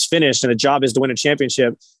job is finished and the job is to win a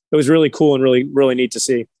championship. It was really cool and really, really neat to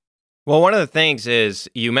see. Well, one of the things is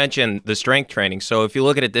you mentioned the strength training. So if you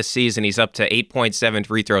look at it this season, he's up to 8.7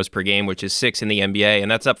 free throws per game, which is 6 in the NBA, and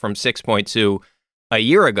that's up from 6.2 a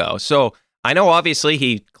year ago. So I know obviously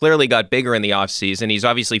he clearly got bigger in the offseason. He's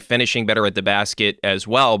obviously finishing better at the basket as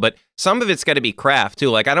well, but some of it's got to be craft too.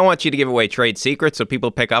 Like, I don't want you to give away trade secrets so people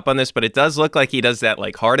pick up on this, but it does look like he does that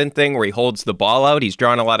like Harden thing where he holds the ball out. He's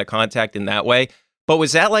drawing a lot of contact in that way. But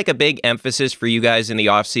was that like a big emphasis for you guys in the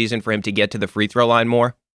offseason for him to get to the free throw line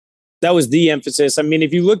more? That was the emphasis. I mean,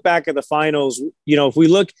 if you look back at the finals, if we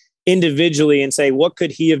look individually and say, what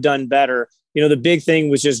could he have done better? The big thing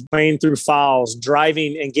was just playing through fouls,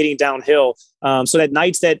 driving and getting downhill. So that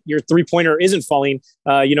nights that your 3-pointer isn't falling,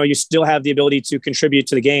 you still have the ability to contribute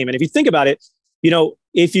to the game. And if you think about it,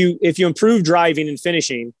 if you improve driving and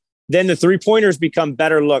finishing, then the 3-pointers become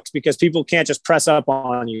better looks because people can't just press up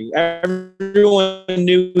on you. Everyone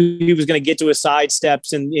knew he was going to get to his side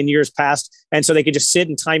steps in years past. And so they could just sit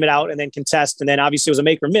and time it out and then contest. And then obviously it was a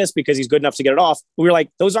make or miss because he's good enough to get it off. But we were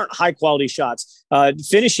like, those aren't high quality shots.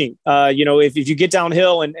 Finishing, if you get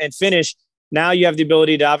downhill and finish, now you have the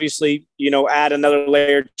ability to obviously, add another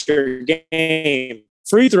layer to your game.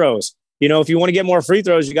 Free throws. If you want to get more free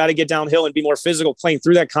throws, you got to get downhill and be more physical playing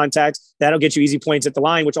through that contact. That'll get you easy points at the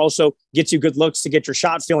line, which also gets you good looks to get your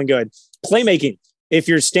shot feeling good. Playmaking. If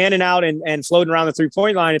you're standing out and floating around the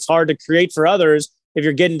 3-point line, it's hard to create for others. If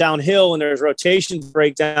you're getting downhill and there's rotations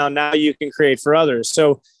breakdown, now you can create for others.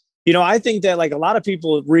 So, I think that like a lot of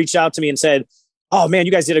people reached out to me and said, oh man,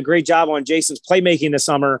 you guys did a great job on Jayson's playmaking this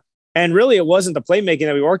summer. And really, it wasn't the playmaking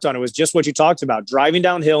that we worked on. It was just what you talked about, driving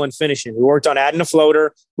downhill and finishing. We worked on adding a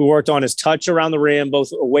floater. We worked on his touch around the rim, both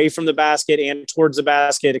away from the basket and towards the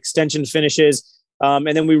basket, extension finishes. And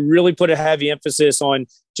then we really put a heavy emphasis on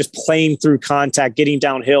just playing through contact, getting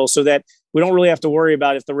downhill so that we don't really have to worry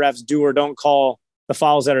about if the refs do or don't call the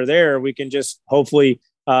fouls that are there. We can just hopefully,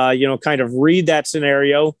 kind of read that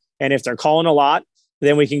scenario. And if they're calling a lot,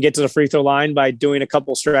 then we can get to the free throw line by doing a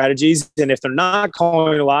couple strategies. And if they're not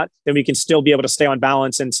calling a lot, then we can still be able to stay on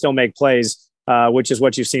balance and still make plays, which is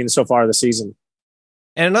what you've seen so far this season.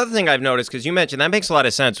 And another thing I've noticed, because you mentioned that makes a lot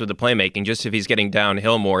of sense with the playmaking, just if he's getting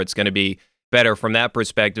downhill more, it's going to be better from that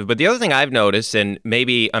perspective. But the other thing I've noticed, and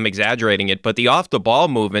maybe I'm exaggerating it, but the off the ball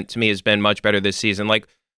movement to me has been much better this season. Like,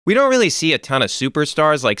 we don't really see a ton of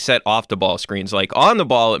superstars like set off the ball screens. Like on the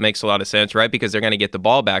ball, it makes a lot of sense, right? Because they're going to get the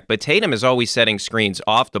ball back. But Tatum is always setting screens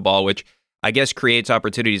off the ball, which I guess creates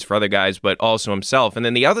opportunities for other guys, but also himself. And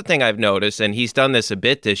then the other thing I've noticed, and he's done this a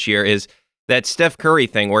bit this year, is that Steph Curry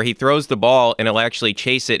thing where he throws the ball and he'll actually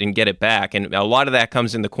chase it and get it back. And a lot of that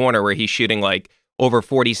comes in the corner where he's shooting like over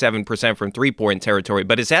 47% from 3-point territory.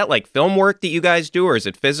 But is that like film work that you guys do, or is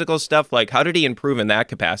it physical stuff? Like, how did he improve in that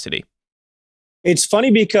capacity? It's funny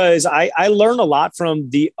because I learn a lot from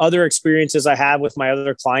the other experiences I have with my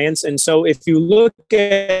other clients. And so if you look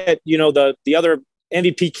at, the other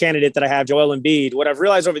MVP candidate that I have, Joel Embiid, what I've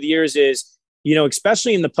realized over the years is,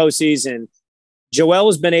 especially in the postseason, Joel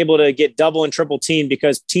has been able to get double and triple teamed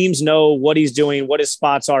because teams know what he's doing, what his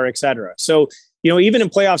spots are, et cetera. So, even in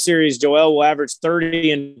playoff series, Joel will average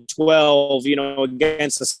 30 and 12,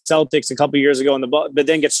 against the Celtics a couple of years ago but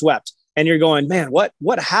then get swept. And you're going, man,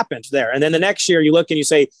 what happened there? And then the next year you look and you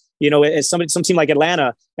say, it's some team like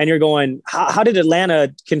Atlanta, and you're going, how did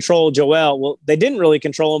Atlanta control Joel? Well, they didn't really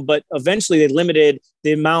control him, but eventually they limited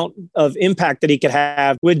the amount of impact that he could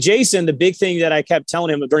have. With Jayson, the big thing that I kept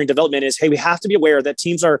telling him during development is, hey, we have to be aware that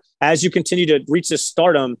teams are, as you continue to reach this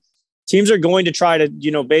stardom, teams are going to try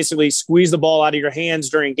to, basically squeeze the ball out of your hands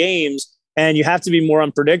during games, and you have to be more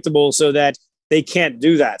unpredictable so that they can't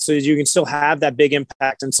do that, so that you can still have that big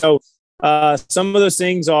impact. And so some of those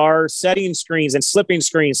things are setting screens and slipping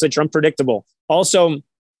screens so that you're unpredictable. Also,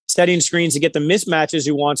 setting screens to get the mismatches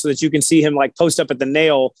you want so that you can see him like post up at the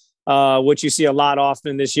nail, which you see a lot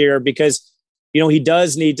often this year because, he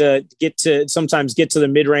does need to sometimes get to the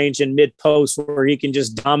mid-range and mid-post where he can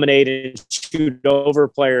just dominate and shoot over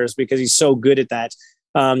players because he's so good at that.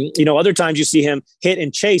 Other times you see him hit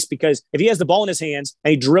and chase because if he has the ball in his hands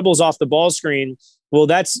and he dribbles off the ball screen, well,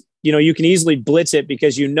 that's, you can easily blitz it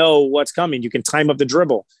because what's coming. You can time up the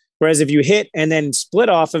dribble. Whereas if you hit and then split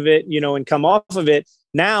off of it, and come off of it,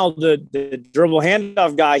 now the dribble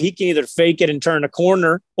handoff guy, he can either fake it and turn a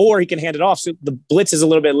corner, or he can hand it off. So the blitz is a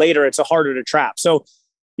little bit later. It's harder to trap. So,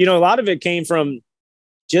 a lot of it came from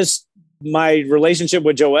just my relationship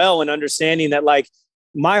with Joel and understanding that, like,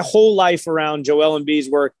 my whole life around Joel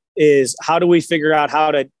Embiid's work is how do we figure out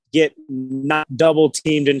how to get not double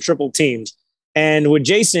teamed and triple teamed. And with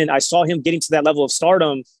Jayson, I saw him getting to that level of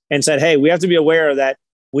stardom and said, hey, we have to be aware that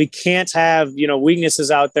we can't have, weaknesses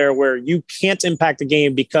out there where you can't impact the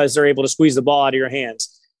game because they're able to squeeze the ball out of your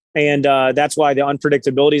hands. And that's why the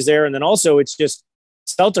unpredictability is there. And then also it's just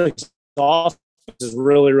Celtics offense is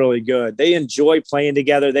really, really good. They enjoy playing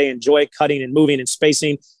together. They enjoy cutting and moving and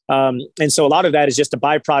spacing. And so a lot of that is just a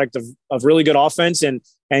byproduct of really good offense and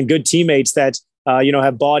good teammates that,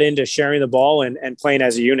 have bought into sharing the ball and playing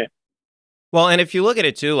as a unit. Well, and if you look at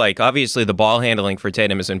it too, like, obviously the ball handling for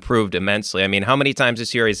Tatum has improved immensely. I mean, how many times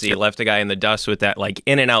this year has he left a guy in the dust with that, like,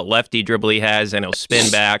 in and out lefty dribble he has, and he'll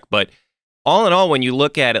spin back. But all in all, when you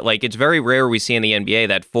look at it, like, it's very rare we see in the NBA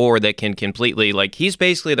that forward that can completely, like, he's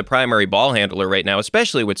basically the primary ball handler right now,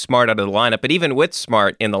 especially with Smart out of the lineup. But even with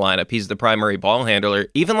Smart in the lineup, he's the primary ball handler.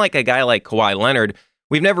 Even like a guy like Kawhi Leonard,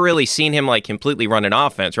 we've never really seen him, like, completely run an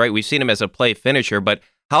offense, right? We've seen him as a play finisher, but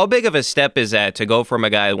how big of a step is that to go from a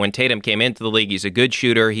guy when Tatum came into the league, he's a good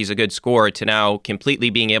shooter, he's a good scorer, to now completely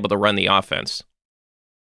being able to run the offense?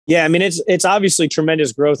 Yeah, I mean, it's obviously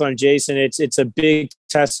tremendous growth on Jayson. It's a big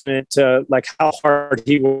testament to, like, how hard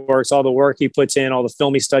he works, all the work he puts in, all the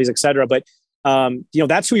film he studies, et cetera. But,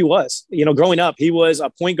 that's who he was. Growing up, he was a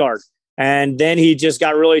point guard. And then he just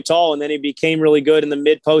got really tall, and then he became really good in the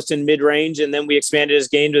mid-post and mid-range. And then we expanded his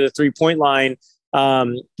game to the three-point line.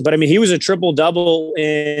 But I mean, he was a triple double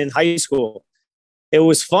in high school. It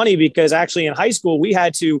was funny because actually in high school, we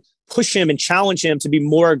had to push him and challenge him to be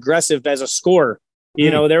more aggressive as a scorer.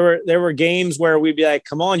 There were games where we'd be like,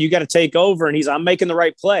 come on, you got to take over. And I'm making the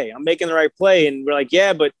right play. I'm making the right play. And we're like,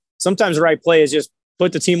 yeah, but sometimes the right play is just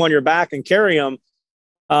put the team on your back and carry them.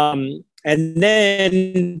 And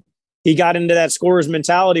then he got into that scorer's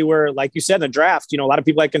mentality where, like you said, in the draft, a lot of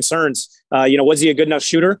people had concerns. Was he a good enough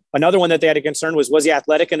shooter? Another one that they had a concern was he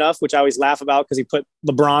athletic enough, which I always laugh about because he put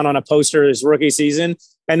LeBron on a poster his rookie season.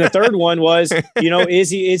 And the third one was, is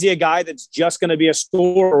he a guy that's just going to be a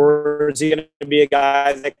scorer, or is he going to be a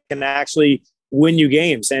guy that can actually win you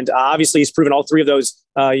games? And obviously he's proven all three of those,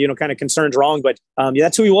 kind of concerns wrong. But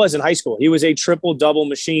that's who he was in high school. He was a triple double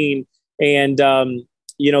machine. And,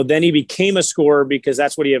 then he became a scorer because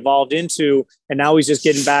that's what he evolved into. And now he's just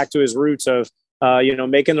getting back to his roots of,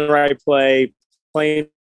 making the right play, playing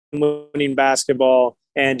winning basketball,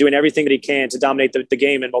 and doing everything that he can to dominate the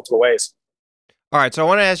game in multiple ways. All right, so I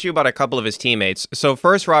want to ask you about a couple of his teammates. So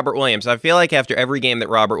first, Robert Williams. I feel like after every game that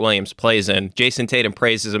Robert Williams plays in, Jayson Tatum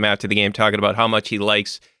praises him after the game, talking about how much he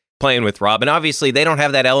likes playing with Rob. And obviously, they don't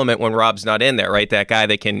have that element when Rob's not in there, right? That guy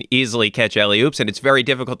that can easily catch alley-oops, and it's very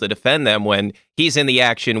difficult to defend them when he's in the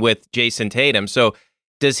action with Jayson Tatum. So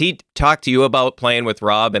does he talk to you about playing with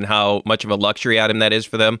Rob and how much of a luxury item that is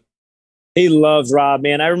for them? He loves Rob,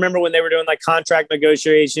 man. I remember when they were doing, like, contract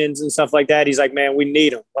negotiations and stuff like that. He's like, man, we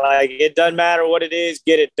need him. Like, it doesn't matter what it is,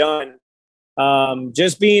 get it done.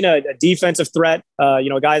 Just being a defensive threat, a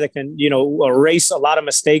guy that can, erase a lot of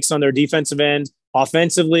mistakes on their defensive end.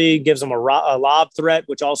 Offensively, gives them a lob threat,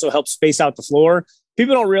 which also helps space out the floor.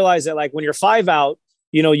 People don't realize that, like, when you're 5 out,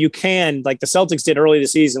 you can, like the Celtics did early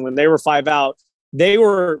this season when they were 5 out, they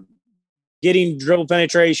were getting dribble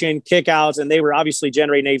penetration, kickouts, and they were obviously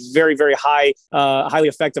generating a very, very highly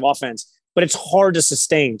effective offense. But it's hard to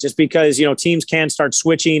sustain just because, teams can start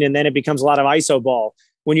switching and then it becomes a lot of ISO ball.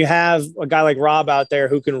 When you have a guy like Rob out there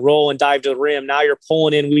who can roll and dive to the rim, now you're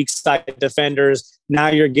pulling in weak side defenders. Now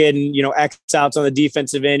you're getting, X outs on the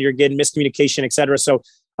defensive end. You're getting miscommunication, et cetera. So,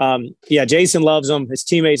 Jayson loves him. His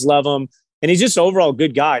teammates love him. And he's just an overall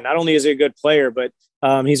good guy. Not only is he a good player, but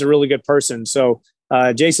he's a really good person. So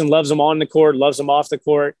Jayson loves him on the court, loves him off the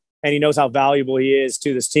court, and he knows how valuable he is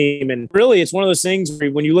to this team. And really, it's one of those things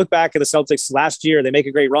where when you look back at the Celtics last year, they make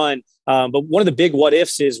a great run. But one of the big what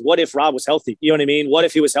ifs is, what if Rob was healthy? You know what I mean? What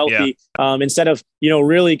if he was healthy? Yeah. Instead of,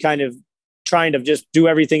 really kind of trying to just do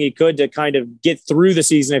everything he could to kind of get through the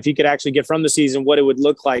season, if he could actually get from the season, what it would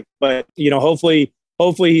look like. But,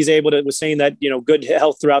 hopefully he's able to, was saying that, good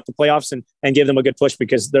health throughout the playoffs and give them a good push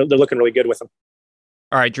because they're looking really good with him.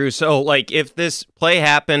 All right, Drew. So, like, if this play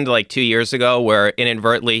happened like 2 years ago where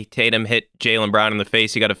inadvertently Tatum hit Jaylen Brown in the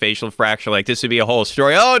face, he got a facial fracture, like, this would be a whole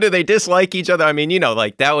story. Oh, do they dislike each other? I mean,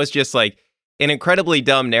 like, that was just like an incredibly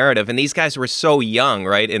dumb narrative. And these guys were so young,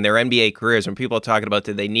 right, in their NBA careers when people are talking about,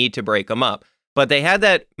 did they need to break them up? But they had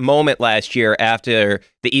that moment last year after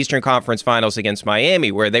the Eastern Conference Finals against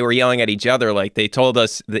Miami where they were yelling at each other like they told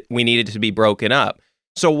us that we needed to be broken up.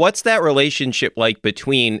 So what's that relationship like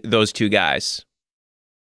between those two guys?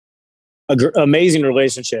 Amazing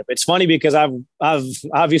relationship. It's funny because I've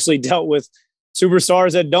obviously dealt with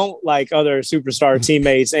superstars that don't like other superstar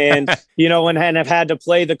teammates and, and have had to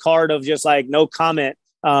play the card of just like no comment.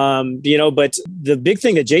 But the big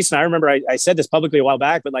thing that Jayson, I remember I said this publicly a while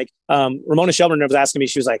back, but like, Ramona Shelburne was asking me,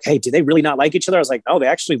 she was like, hey, do they really not like each other? I was like, no, they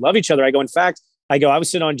actually love each other. I go, in fact, I was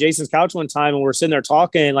sitting on Jayson's couch one time and we're sitting there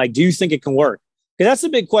talking like, do you think it can work? Because that's the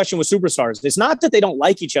big question with superstars. It's not that they don't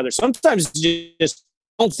like each other. Sometimes you just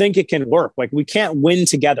don't think it can work. Like we can't win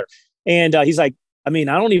together. And he's like, I mean,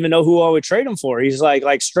 I don't even know who I would trade him for. He's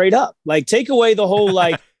like straight up, like take away the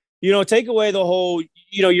whole,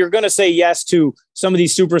 you're going to say yes to some of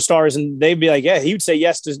these superstars and they'd be like, yeah, he would say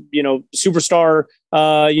yes to, superstar,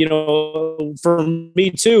 for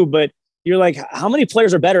me too. But you're like, how many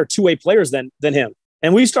players are better two-way players than him?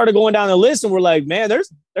 And we started going down the list and we're like, man,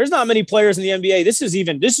 there's not many players in the NBA. This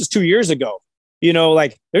is 2 years ago,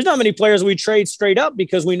 there's not many players we trade straight up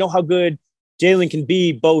because we know how good Jaylen can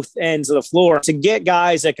be both ends of the floor. To get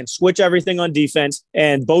guys that can switch everything on defense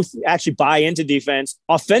and both actually buy into defense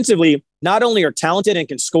offensively, not only are talented and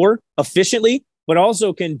can score efficiently, but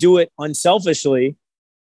also can do it unselfishly.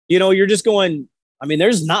 You're just going, I mean,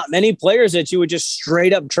 there's not many players that you would just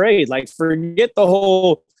straight up trade. Like forget the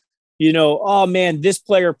whole, oh man, this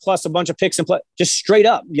player plus a bunch of picks and play, just straight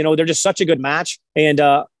up, they're just such a good match. And,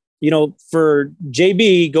 for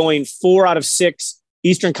JB going 4 out of 6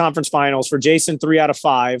 Eastern Conference Finals, for Jayson 3 out of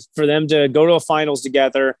 5, for them to go to a finals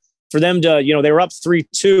together, for them to, they were up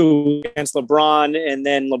 3-2 against LeBron, and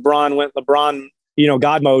then LeBron went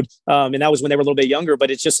God mode. And that was when they were a little bit younger,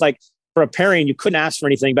 but it's just like for a pairing, you couldn't ask for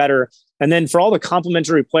anything better. And then for all the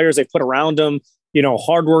complementary players they put around them,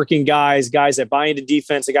 hardworking guys that buy into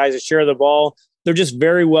defense, the guys that share the ball, they're just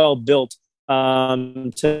very well built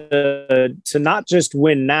to not just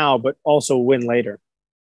win now, but also win later.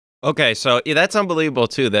 Okay, so that's unbelievable,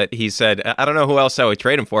 too, that he said, I don't know who else I would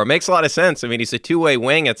trade him for. It makes a lot of sense. I mean, he's a two-way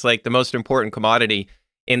wing. It's like the most important commodity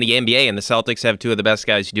in the NBA, and the Celtics have 2 of the best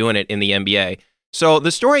guys doing it in the NBA. So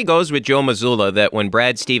the story goes with Joe Mazzulla that when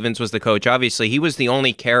Brad Stevens was the coach, obviously he was the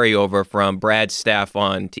only carryover from Brad's staff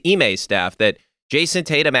on to Ime's staff, that Jayson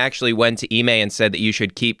Tatum actually went to Ime and said that you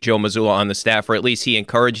should keep Joe Mazzulla on the staff, or at least he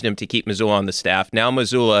encouraged him to keep Mazzulla on the staff. Now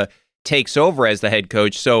Mazzulla takes over as the head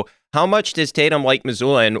coach. So how much does Tatum like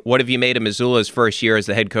Mazzulla, and what have you made of Mazzulla's first year as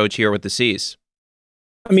the head coach here with the C's?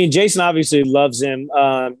 I mean, Jayson obviously loves him.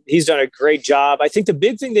 He's done a great job. I think the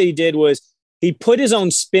big thing that he did was he put his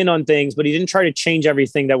own spin on things, but he didn't try to change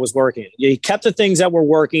everything that was working. He kept the things that were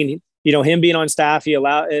working. Him being on staff, it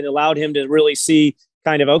allowed him to really see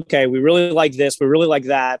kind of, okay, we really like this, we really like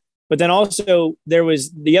that. But then also there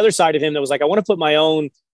was the other side of him that was like, I want to put my own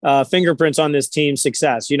fingerprints on this team's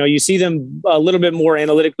success. You see them a little bit more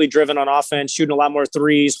analytically driven on offense, shooting a lot more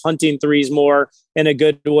threes, hunting threes more in a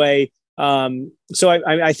good way. So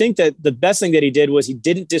I think that the best thing that he did was he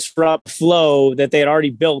didn't disrupt flow that they had already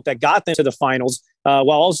built that got them to the finals, while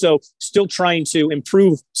also still trying to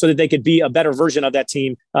improve so that they could be a better version of that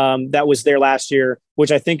team that was there last year,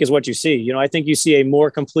 which I think is what you see. I think you see a more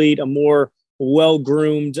complete, a more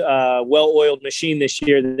well-groomed, well-oiled machine this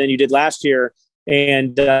year than you did last year.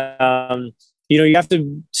 And, you have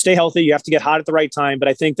to stay healthy. You have to get hot at the right time. But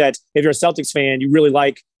I think that if you're a Celtics fan, you really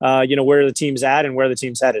like, where the team's at and where the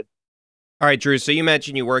team's headed. All right, Drew, so you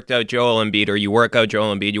mentioned you worked out Joel Embiid, or you work out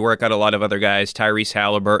Joel Embiid. You work out a lot of other guys, Tyrese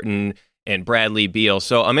Halliburton and Bradley Beal.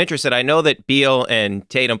 So I'm interested. I know that Beal and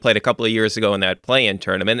Tatum played a couple of years ago in that play-in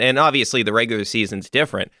tournament, and obviously the regular season's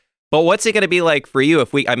different. But what's it going to be like for you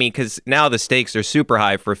because now the stakes are super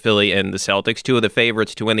high for Philly and the Celtics, 2 of the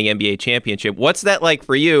favorites to win the NBA championship. What's that like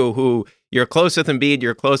for you, who you're close with Embiid,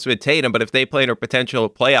 you're close with Tatum, but if they play in a potential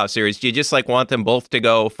playoff series, do you just want them both to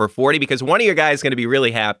go for 40? Because one of your guys is going to be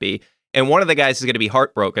really happy, and one of the guys is going to be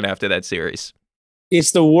heartbroken after that series.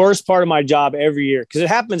 It's the worst part of my job every year because it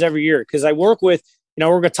happens every year. Because I work with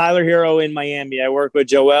Tyler Hero in Miami. I work with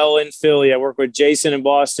Joel in Philly. I work with Jayson in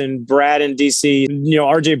Boston, Brad in DC,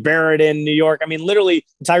 RJ Barrett in New York. I mean, literally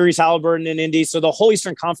Tyrese Halliburton in Indy. So the whole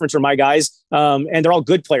Eastern Conference are my guys. And they're all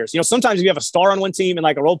good players. Sometimes if you have a star on one team and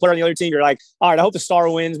a role player on the other team, you're like, all right, I hope the star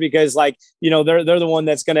wins because they're the one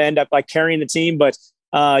that's going to end up carrying the team. But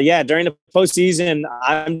during the postseason,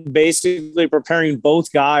 I'm basically preparing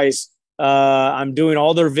both guys. I'm doing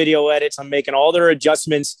all their video edits. I'm making all their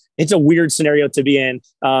adjustments. It's a weird scenario to be in.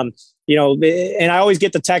 And I always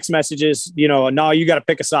get the text messages, no, you got to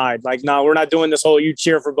pick a side. No, we're not doing this whole you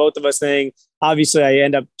cheer for both of us thing. obviously I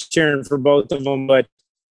end up cheering for both of them, but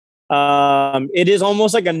it is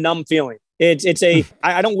almost like a numb feeling.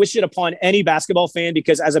 I don't wish it upon any basketball fan,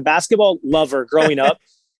 because as a basketball lover growing up,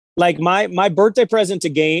 like my birthday present to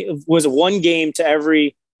game was one game to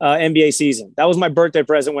every NBA season. That was my birthday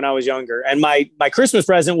present when I was younger. And my Christmas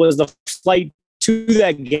present was the flight to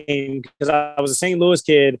that game, because I was a St. Louis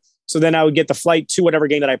kid. So then I would get the flight to whatever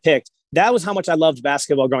game that I picked. That was how much I loved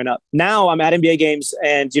basketball growing up. Now I'm at NBA games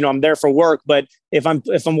and, I'm there for work. But if I'm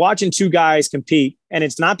watching two guys compete, and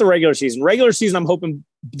it's not the regular season, I'm hoping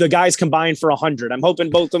the guys combine for 100. I'm hoping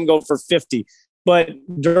both of them go for 50. But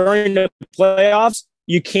during the playoffs,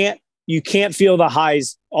 you can't feel the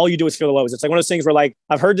highs. All you do is feel the lows. It's like one of those things where, like,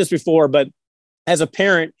 I've heard this before, but as a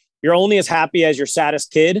parent, you're only as happy as your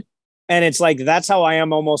saddest kid. And it's like, that's how I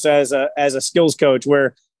am almost as a skills coach,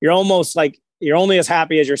 where you're almost like, you're only as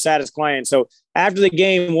happy as your saddest client. So after the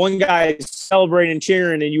game, one guy is celebrating and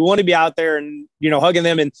cheering, and you want to be out there and, hugging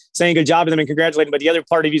them and saying good job to them and congratulating. But the other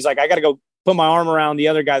part of you is like, I got to go put my arm around the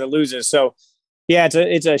other guy that loses. So yeah,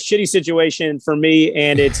 it's a shitty situation for me.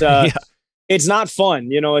 And it's, It's not fun.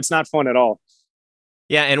 It's not fun at all.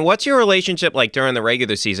 Yeah, and what's your relationship like during the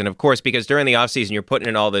regular season? Of course, because during the offseason, you're putting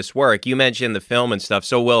in all this work. You mentioned the film and stuff.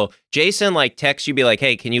 So will Jayson text you, be like,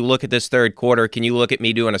 hey, can you look at this third quarter? Can you look at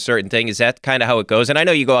me doing a certain thing? Is that kind of how it goes? And I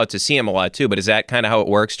know you go out to see him a lot too, but is that kind of how it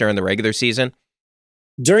works during the regular season?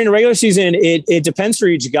 During the regular season, it depends for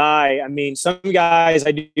each guy. I mean, some guys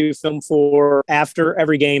I do film for after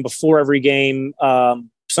every game, before every game.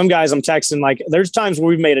 Some guys I'm texting, like, there's times where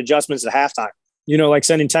we've made adjustments at halftime. Like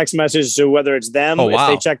sending text messages to whether it's them, if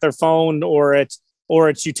they check their phone, or it's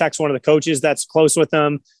you text one of the coaches that's close with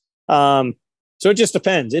them. So it just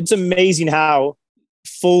depends. It's amazing how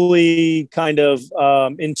fully kind of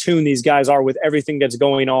in tune these guys are with everything that's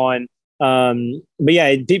going on. But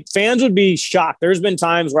yeah, fans would be shocked. There's been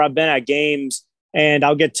times where I've been at games and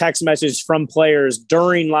I'll get text messages from players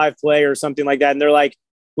during live play or something like that, and they're like,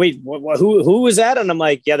 "Wait, who was that?" And I'm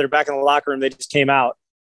like, "Yeah, they're back in the locker room. They just came out."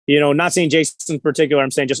 Not saying Jayson in particular,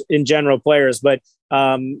 I'm saying just in general players, but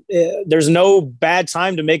there's no bad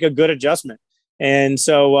time to make a good adjustment. And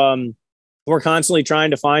so we're constantly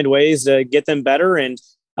trying to find ways to get them better. And,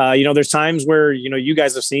 there's times where, you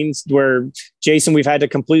guys have seen where Jayson, we've had to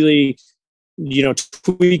completely,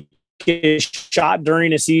 tweak his shot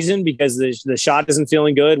during a season because the shot isn't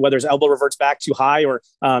feeling good, whether his elbow reverts back too high or,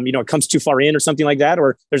 it comes too far in or something like that.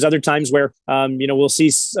 Or there's other times where, we'll see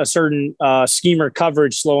a certain scheme or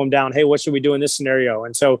coverage slow him down. Hey, what should we do in this scenario?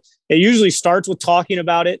 And so it usually starts with talking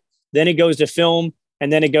about it. Then it goes to film,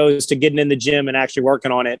 and then it goes to getting in the gym and actually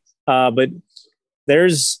working on it. But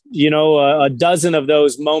there's, a dozen of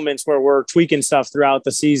those moments where we're tweaking stuff throughout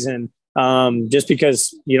the season just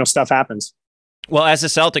because, stuff happens. Well, as a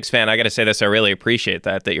Celtics fan, I got to say this. I really appreciate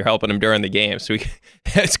that you're helping them during the game. So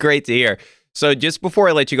it's great to hear. So just before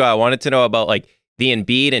I let you go, I wanted to know about the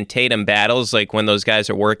Embiid and Tatum battles, when those guys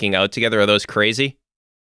are working out together. Are those crazy?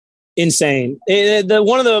 Insane.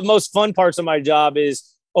 One of the most fun parts of my job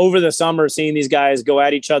is over the summer seeing these guys go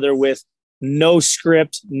at each other with no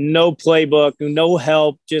script, no playbook, no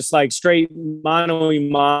help, just straight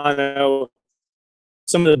mano-a-mano.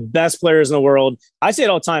 Some of the best players in the world. I say it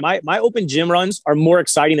all the time. My open gym runs are more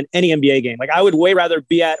exciting than any NBA game. I would way rather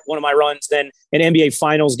be at one of my runs than an NBA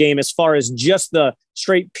Finals game, as far as just the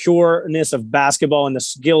straight pureness of basketball and the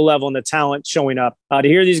skill level and the talent showing up. To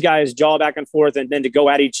hear these guys jaw back and forth and then to go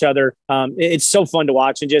at each other, it's so fun to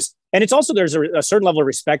watch. And it's also, there's a certain level of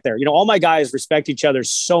respect there. All my guys respect each other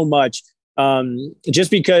so much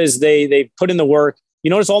just because they put in the work. You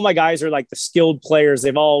notice all my guys are the skilled players.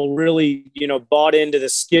 They've all really, bought into the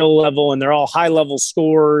skill level, and they're all high level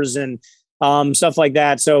scorers and stuff like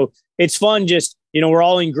that. So it's fun. Just, we're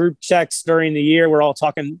all in group checks during the year. We're all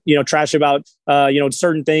talking, trash about,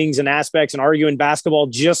 certain things and aspects and arguing basketball,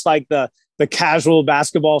 just like the casual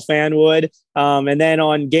basketball fan would. And then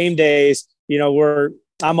on game days,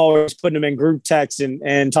 I'm always putting them in group texts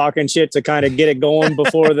and talking shit to kind of get it going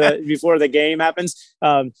before the game happens.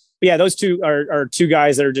 But yeah, those two are two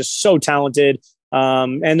guys that are just so talented.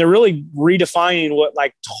 And they're really redefining what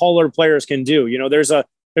taller players can do. There's a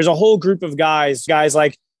whole group of guys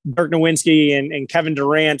like Dirk Nowitzki and Kevin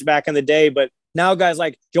Durant back in the day, but now guys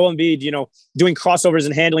like Joel Embiid, doing crossovers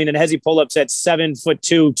and handling and hezzy pull-ups at 7'2",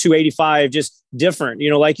 285, just different.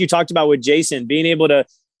 Like you talked about with Jayson, being able to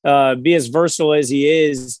be as versatile as he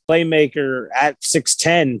is, playmaker at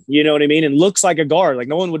 6'10", you know what I mean? And looks like a guard.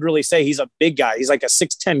 No one would really say he's a big guy. He's like a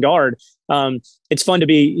 6'10" guard. It's fun to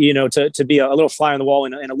be, to be a little fly on the wall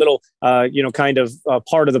and a little, kind of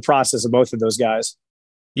part of the process of both of those guys.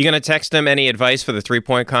 You going to text him any advice for the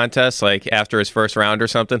 3-point contest, after his first round or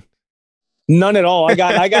something? None at all. I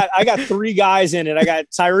got three guys in it. I got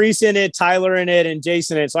Tyrese in it, Tyler in it, and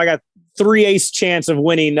Jayson in it. So I got 3 ace chance of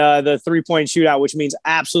winning the 3-point shootout, which means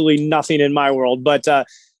absolutely nothing in my world. But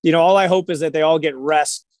all I hope is that they all get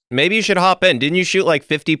rest. Maybe you should hop in. Didn't you shoot like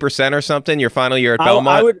 50% or something your final year at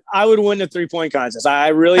Belmont? I would win the 3-point contest. I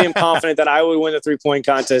really am confident that I would win the 3-point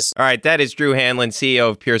contest. All right, that is Drew Hanlen, CEO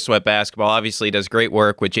of Pure Sweat Basketball. Obviously does great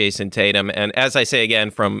work with Jayson Tatum. And as I say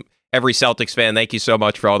again, from every Celtics fan, thank you so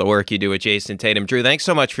much for all the work you do with Jayson Tatum. Drew, thanks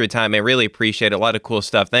so much for your time. I really appreciate it. A lot of cool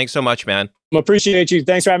stuff. Thanks so much, man. I appreciate you.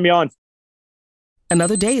 Thanks for having me on.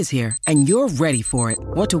 Another day is here, and you're ready for it.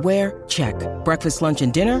 What to wear? Check. Breakfast, lunch,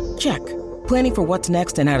 and dinner? Check. Planning for what's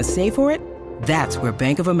next and how to save for it? That's where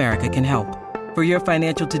Bank of America can help. For your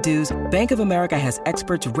financial to-dos, Bank of America has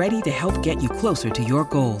experts ready to help get you closer to your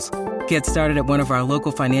goals. Get started at one of our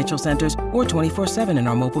local financial centers or 24/7 in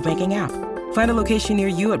our mobile banking app. Find a location near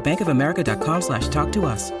you at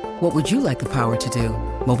bankofamerica.com/talktous. What would you like the power to do?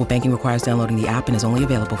 Mobile banking requires downloading the app and is only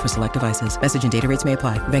available for select devices. Message and data rates may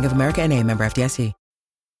apply. Bank of America NA, member FDIC.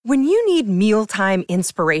 When you need mealtime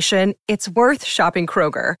inspiration, it's worth shopping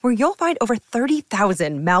Kroger, where you'll find over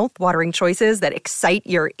 30,000 mouth-watering choices that excite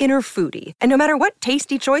your inner foodie. And no matter what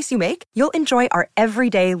tasty choice you make, you'll enjoy our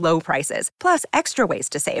everyday low prices, plus extra ways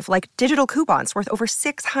to save, like digital coupons worth over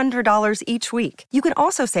 $600 each week. You can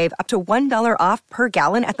also save up to $1 off per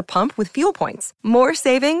gallon at the pump with fuel points. More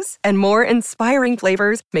savings and more inspiring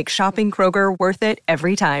flavors make shopping Kroger worth it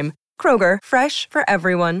every time. Kroger, fresh for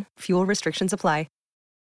everyone. Fuel restrictions apply.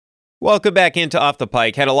 Welcome back into Off the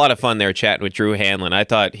Pike. Had a lot of fun there chatting with Drew Hanlen. I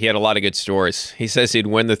thought he had a lot of good stories. He says he'd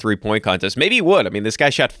win the 3-point contest. Maybe he would. I mean, this guy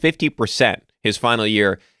shot 50% his final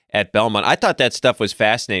year at Belmont. I thought that stuff was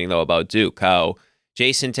fascinating, though, about Duke, how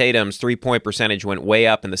Jayson Tatum's 3-point percentage went way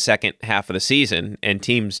up in the second half of the season, and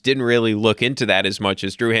teams didn't really look into that as much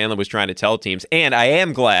as Drew Hanlen was trying to tell teams. And I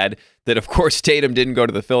am glad that, of course, Tatum didn't go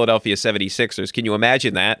to the Philadelphia 76ers. Can you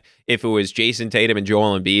imagine that if it was Jayson Tatum and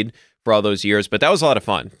Joel Embiid for all those years? But that was a lot of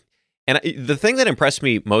fun. And the thing that impressed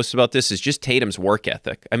me most about this is just Tatum's work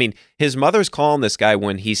ethic. I mean, his mother's calling this guy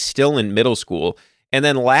when he's still in middle school. And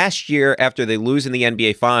then last year, after they lose in the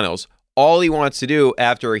NBA Finals, all he wants to do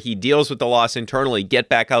after he deals with the loss internally, get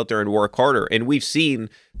back out there and work harder. And we've seen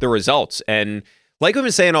the results. And like we've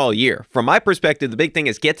been saying all year, from my perspective, the big thing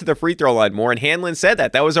is get to the free throw line more. And Hanlen said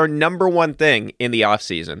that. That was our number one thing in the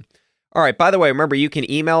offseason. All right, by the way, remember, you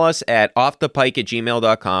can email us at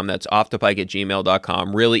offthepike@gmail.com. That's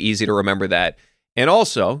offthepike@gmail.com. Really easy to remember that. And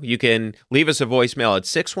also, you can leave us a voicemail at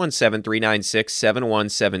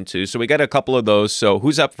 617-396-7172. So we got a couple of those. So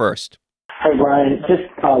who's up first? Hey, Brian. Just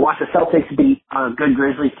watch the Celtics beat a good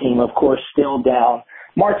Grizzlies team, of course, still down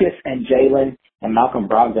Marcus and Jaylen and Malcolm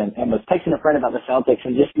Brogdon, and was texting a friend about the Celtics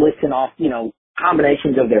and just listing off,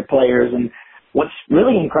 combinations of their players. And what's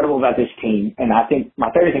really incredible about this team, and I think my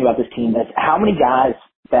favorite thing about this team, is how many guys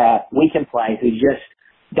that we can play who just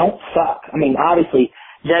don't suck. I mean, obviously,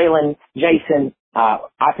 Jaylen, Jayson,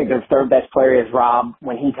 I think their third best player is Rob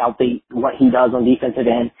when he's healthy, what he does on defensive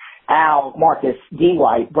end. Al, Marcus, D.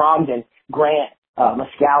 White, Brogdon, Grant,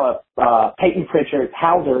 Muscala, Peyton Pritchard,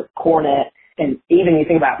 Hauser, Cornette, and even you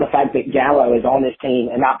think about the fact that Gallo is on this team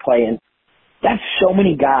and not playing. That's so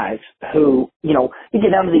many guys who, you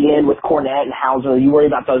get down to the end with Cornette and Hauser. You worry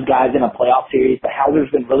about those guys in a playoff series, but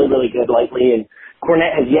Hauser's been really, really good lately, and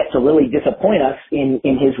Cornette has yet to really disappoint us in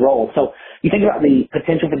his role. So you think about the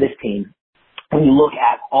potential for this team when you look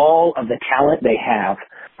at all of the talent they have.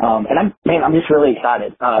 And I'm just really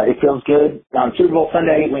excited. It feels good on Super Bowl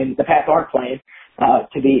Sunday when the Pats aren't playing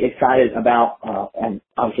to be excited about, and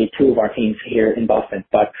obviously two of our teams here in Boston.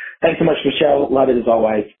 But thanks so much for the show. Love it as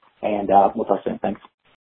always. And we'll talk soon. Thanks.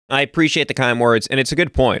 I appreciate the kind words, and it's a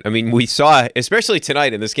good point. I mean, we saw, especially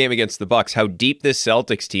tonight in this game against the Bucks, how deep this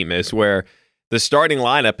Celtics team is, where the starting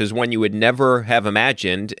lineup is one you would never have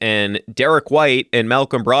imagined, and Derek White and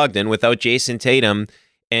Malcolm Brogdon, without Jayson Tatum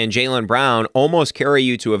and Jaylen Brown, almost carry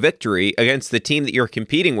you to a victory against the team that you're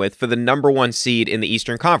competing with for the number one seed in the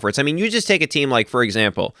Eastern Conference. I mean, you just take a team like, for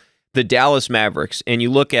example, the Dallas Mavericks, and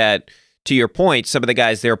you look at, to your point, some of the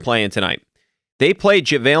guys they're playing tonight. They played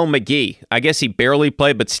JaVale McGee. I guess he barely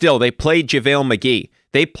played, but still, they played JaVale McGee.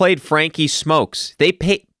 They played Frankie Smokes. They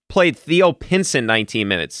played Theo Pinson 19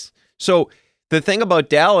 minutes. So the thing about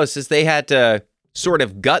Dallas is they had to sort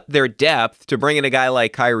of gut their depth to bring in a guy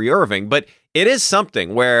like Kyrie Irving. But it is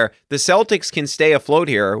something where the Celtics can stay afloat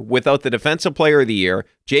here without the Defensive Player of the Year,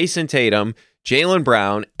 Jayson Tatum, Jaylen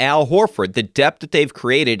Brown, Al Horford. The depth that they've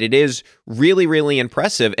created, it is really, really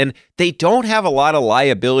impressive. And they don't have a lot of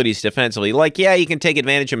liabilities defensively. Like, yeah, you can take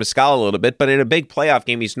advantage of Muscala a little bit, but in a big playoff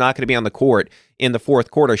game, he's not going to be on the court in the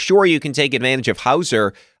fourth quarter. Sure, you can take advantage of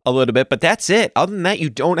Hauser a little bit, but that's it. Other than that, you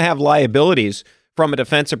don't have liabilities from a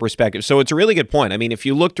defensive perspective. So it's a really good point. I mean, if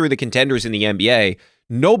you look through the contenders in the NBA,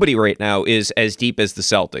 nobody right now is as deep as the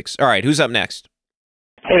Celtics. All right, who's up next?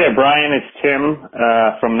 Hey there, Brian. It's Tim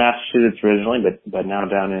from Massachusetts originally, but now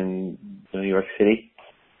down in New York City.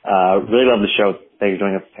 Really love the show. They're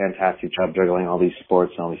doing a fantastic job juggling all these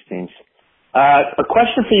sports and all these teams. A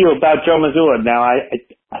question for you about Joe Mazzulla. Now,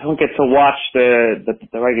 I don't get to watch the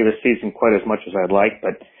regular season quite as much as I'd like,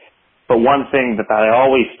 but one thing that I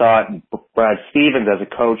always thought Brad Stevens as a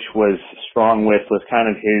coach was strong with was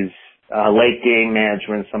kind of his late game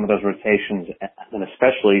management, some of those rotations, and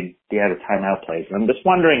especially the out of timeout plays. And I'm just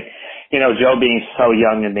wondering, Joe being so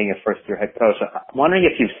young and being a first-year head coach, I'm wondering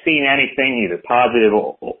if you've seen anything either positive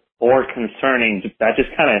or concerning that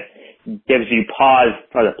just kind of gives you pause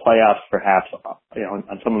for the playoffs, perhaps,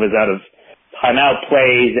 on some of his out of timeout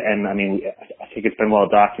plays. And I mean, I think it's been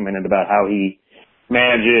well documented about how he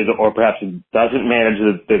manages or perhaps doesn't manage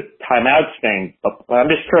the timeouts thing. But I'm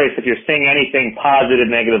just curious if you're seeing anything positive,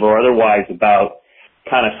 negative, or otherwise about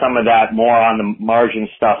kind of some of that more on the margin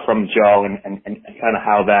stuff from Joe and kind of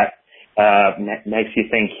how that makes you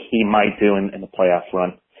think he might do in the playoff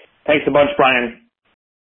run. Thanks a bunch, Brian.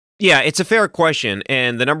 Yeah, it's a fair question,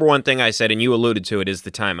 and the number one thing I said, and you alluded to it, is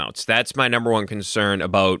the timeouts. That's my number one concern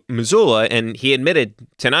about Mazzulla, and he admitted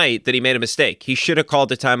tonight that he made a mistake. He should have called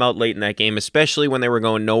the timeout late in that game, especially when they were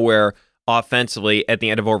going nowhere offensively at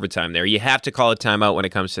the end of overtime there. You have to call a timeout when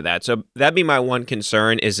it comes to that. So that'd be my one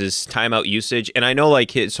concern is his timeout usage, and I know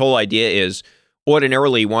like his whole idea is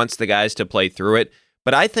ordinarily he wants the guys to play through it,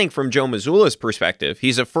 but I think from Joe Mazzulla's perspective,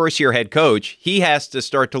 he's a first-year head coach. He has to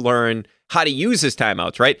start to learn how to use his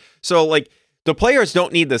timeouts, right? So, like, the players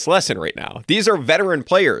don't need this lesson right now. These are veteran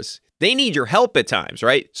players. They need your help at times,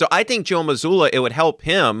 right? So I think Joe Mazzulla, it would help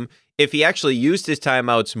him if he actually used his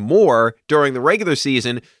timeouts more during the regular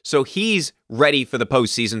season so he's ready for the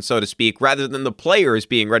postseason, so to speak, rather than the players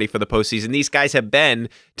being ready for the postseason. These guys have been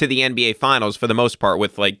to the NBA Finals for the most part,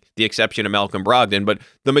 with like the exception of Malcolm Brogdon, but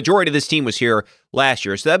the majority of this team was here last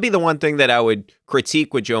year. So that'd be the one thing that I would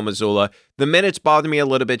critique with Joe Mazzulla. The minutes bother me a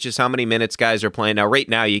little bit, just how many minutes guys are playing. Now, right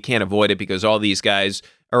now, you can't avoid it because all these guys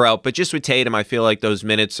are out, but just with Tatum, I feel like those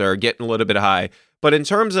minutes are getting a little bit high. But in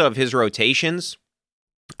terms of his rotations,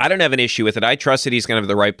 I don't have an issue with it. I trust that he's going to have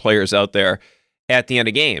the right players out there at the end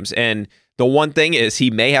of games. And the one thing is he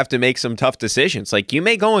may have to make some tough decisions. Like you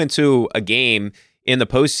may go into a game in the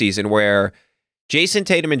postseason where Jayson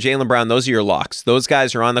Tatum and Jaylen Brown, those are your locks. Those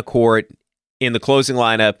guys are on the court in the closing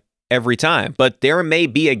lineup every time. But there may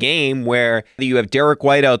be a game where you have Derek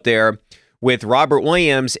White out there with Robert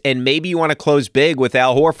Williams, and maybe you want to close big with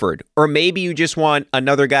Al Horford. Or maybe you just want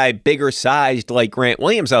another guy bigger sized like Grant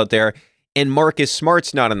Williams out there, and Marcus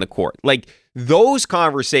Smart's not on the court. Like, those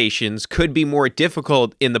conversations could be more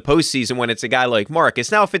difficult in the postseason when it's a guy like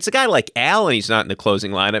Marcus. Now, if it's a guy like Al and he's not in the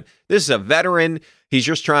closing lineup, this is a veteran. He's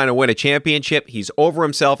just trying to win a championship. He's over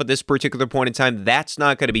himself at this particular point in time. That's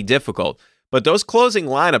not going to be difficult. But those closing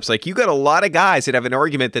lineups, like you got a lot of guys that have an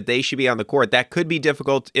argument that they should be on the court. That could be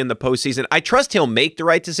difficult in the postseason. I trust he'll make the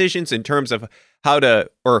right decisions in terms of how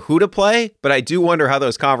to or who to play, but I do wonder how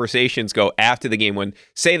those conversations go after the game when,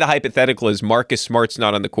 say, the hypothetical is Marcus Smart's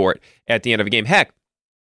not on the court at the end of a game. Heck,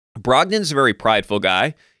 Brogdon's a very prideful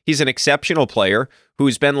guy. He's an exceptional player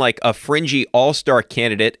who's been like a fringy all-star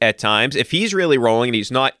candidate at times. If he's really rolling and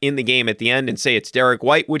he's not in the game at the end and say it's Derek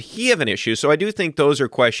White, would he have an issue? So I do think those are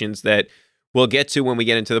questions that we'll get to when we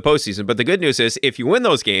get into the postseason. But the good news is if you win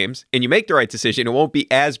those games and you make the right decision, it won't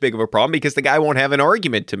be as big of a problem because the guy won't have an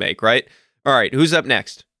argument to make, right? All right, who's up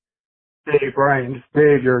next? Hey, Brian. It's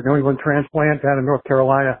Dave, your New England transplant down in North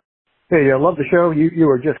Carolina. Hey, I love the show. You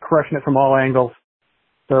are just crushing it from all angles.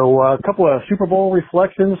 So a couple of Super Bowl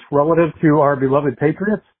reflections relative to our beloved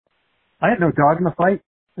Patriots. I had no dog in the fight.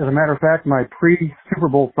 As a matter of fact, my pre-Super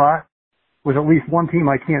Bowl thought was at least one team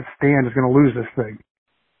I can't stand is going to lose this thing.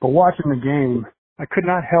 But watching the game, I could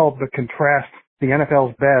not help but contrast the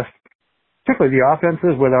NFL's best, particularly the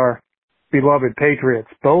offenses, with our beloved Patriots.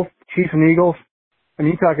 Both Chiefs and Eagles, I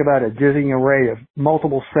mean, you talk about a dizzying array of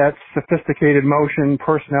multiple sets, sophisticated motion,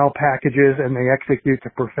 personnel packages, and they execute to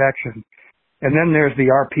perfection. And then there's the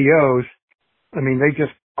RPOs. I mean, they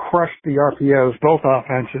just crushed the RPOs, both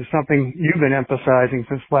offenses, something you've been emphasizing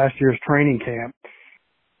since last year's training camp.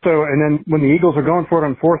 So, and then when the Eagles are going for it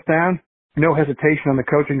on fourth down, no hesitation on the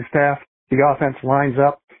coaching staff. The offense lines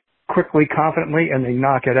up quickly, confidently, and they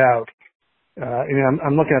knock it out. And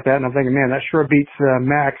I'm looking at that and I'm thinking, man, that sure beats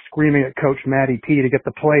Max screaming at Coach Matty P to get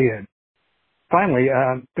the play in. Finally,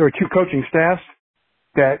 there are two coaching staffs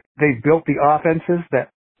that they've built the offenses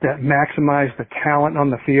that maximize the talent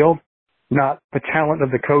on the field. not the talent of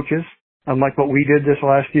the coaches, unlike what we did this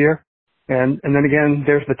last year. And then again,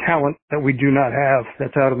 there's the talent that we do not have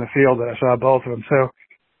that's out in the field that I saw both of them. So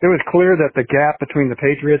it was clear that the gap between the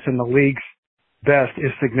Patriots and the league's best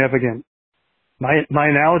is significant. My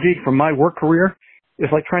analogy from my work career is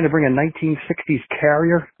like trying to bring a 1960s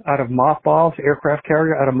carrier out of mothballs, aircraft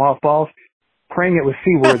carrier out of mothballs, praying it was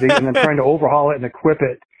seaworthy, and then trying to overhaul it and equip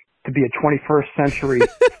it to be a 21st century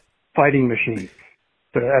fighting machine.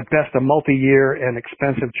 So at best, a multi-year and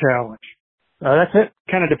expensive challenge. That's it.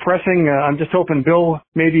 Kind of depressing. I'm just hoping Bill,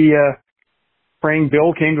 praying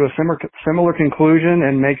Bill came to a similar conclusion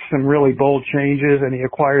and makes some really bold changes, and he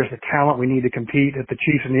acquires the talent we need to compete at the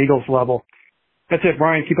Chiefs and Eagles level. That's it,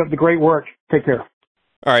 Brian. Keep up the great work. Take care.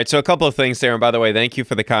 All right, so a couple of things there, and by the way, thank you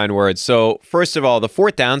for the kind words. So first of all, the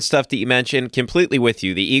fourth down stuff that you mentioned, completely with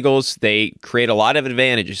you. The Eagles, they create a lot of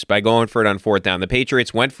advantages by going for it on fourth down. The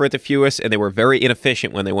Patriots went for it the fewest, and they were very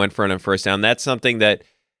inefficient when they went for it on first down. That's something that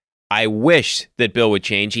I wish that Bill would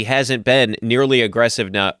change. He hasn't been nearly aggressive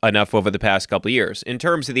enough over the past couple of years. In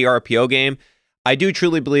terms of the RPO game, I do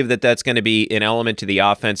truly believe that that's going to be an element to the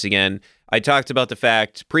offense again. I talked about the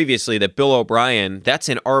fact previously that Bill O'Brien, that's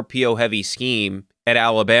an RPO-heavy scheme at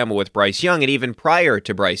Alabama with Bryce Young, and even prior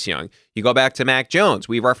to Bryce Young. You go back to Mac Jones.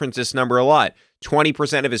 We reference this number a lot.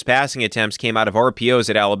 20% of his passing attempts came out of RPOs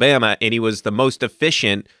at Alabama, and he was the most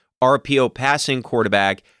efficient RPO passing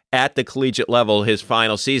quarterback at the collegiate level his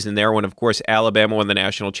final season there when, of course, Alabama won the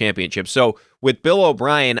national championship. So with Bill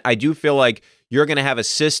O'Brien, I do feel like you're going to have a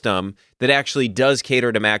system that actually does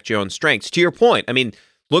cater to Mac Jones' strengths. To your point, I mean,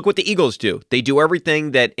 look what the Eagles do. They do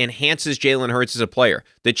everything that enhances Jalen Hurts as a player.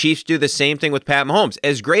 The Chiefs do the same thing with Pat Mahomes.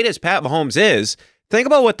 As great as Pat Mahomes is, think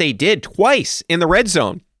about what they did twice in the red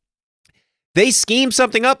zone. They schemed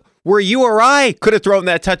something up where you or I could have thrown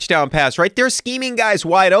that touchdown pass, right? They're scheming guys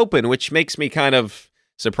wide open, which makes me kind of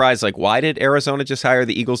surprised. Like, why did Arizona just hire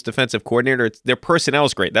the Eagles defensive coordinator? Their personnel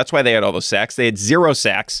is great. That's why they had all those sacks. They had 0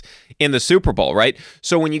 sacks in the Super Bowl, right?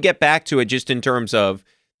 So when you get back to it, just in terms of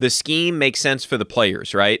the scheme makes sense for the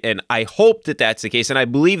players, right? And I hope that that's the case, and I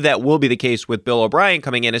believe that will be the case with Bill O'Brien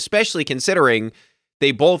coming in, especially considering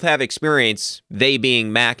they both have experience, they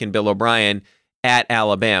being Mac and Bill O'Brien, at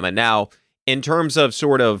Alabama. Now, in terms of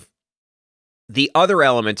sort of the other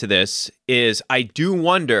element to this is I do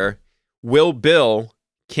wonder, will Bill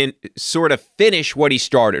can sort of finish what he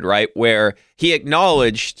started, right? Where he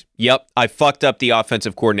acknowledged, yep, I fucked up the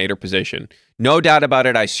offensive coordinator position. No doubt about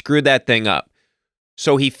it, I screwed that thing up.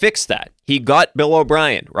 So he fixed that. He got Bill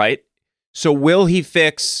O'Brien, right? So will he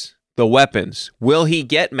fix the weapons? Will he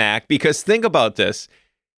get Mac? Because think about this.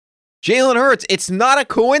 Jalen Hurts, it's not a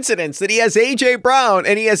coincidence that he has A.J. Brown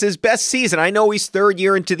and he has his best season. I know he's third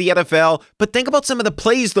year into the NFL, but think about some of the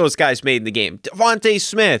plays those guys made in the game. Devontae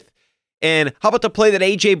Smith. And how about the play that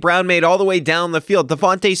A.J. Brown made all the way down the field?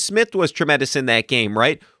 Devontae Smith was tremendous in that game,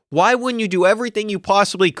 right? Why wouldn't you do everything you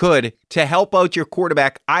possibly could to help out your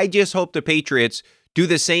quarterback? I just hope the Patriots do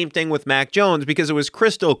the same thing with Mac Jones, because it was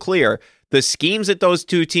crystal clear. The schemes that those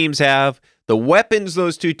two teams have, the weapons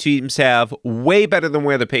those two teams have, way better than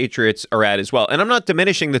where the Patriots are at as well. And I'm not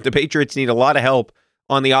diminishing that the Patriots need a lot of help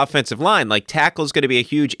on the offensive line. Like, tackle is going to be a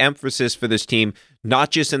huge emphasis for this team, not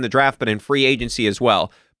just in the draft, but in free agency as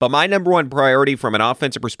well. But my number one priority from an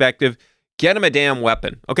offensive perspective, get him a damn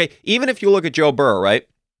weapon. Okay, even if you look at Joe Burrow, right?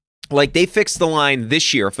 Like, they fixed the line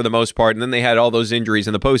this year for the most part, and then they had all those injuries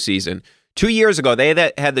in the postseason. 2 years ago, they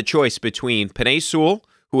had the choice between Penei Sewell,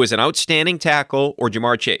 who is an outstanding tackle, or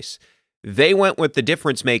Jamar Chase. They went with the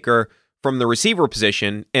difference maker from the receiver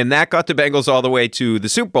position, and that got the Bengals all the way to the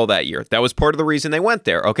Super Bowl that year. That was part of the reason they went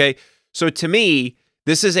there, okay? So to me,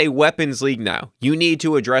 this is a weapons league now. You need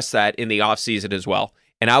to address that in the offseason as well,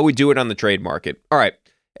 and I would do it on the trade market. All right.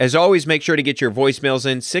 As always, make sure to get your voicemails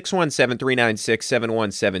in,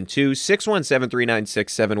 617-396-7172,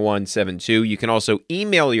 617-396-7172. You can also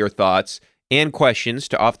email your thoughts and questions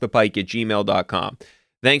to offthepike@gmail.com.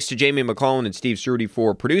 Thanks to Jamie McClellan and Steve Cerruti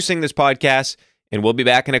for producing this podcast, and we'll be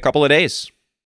back in a couple of days.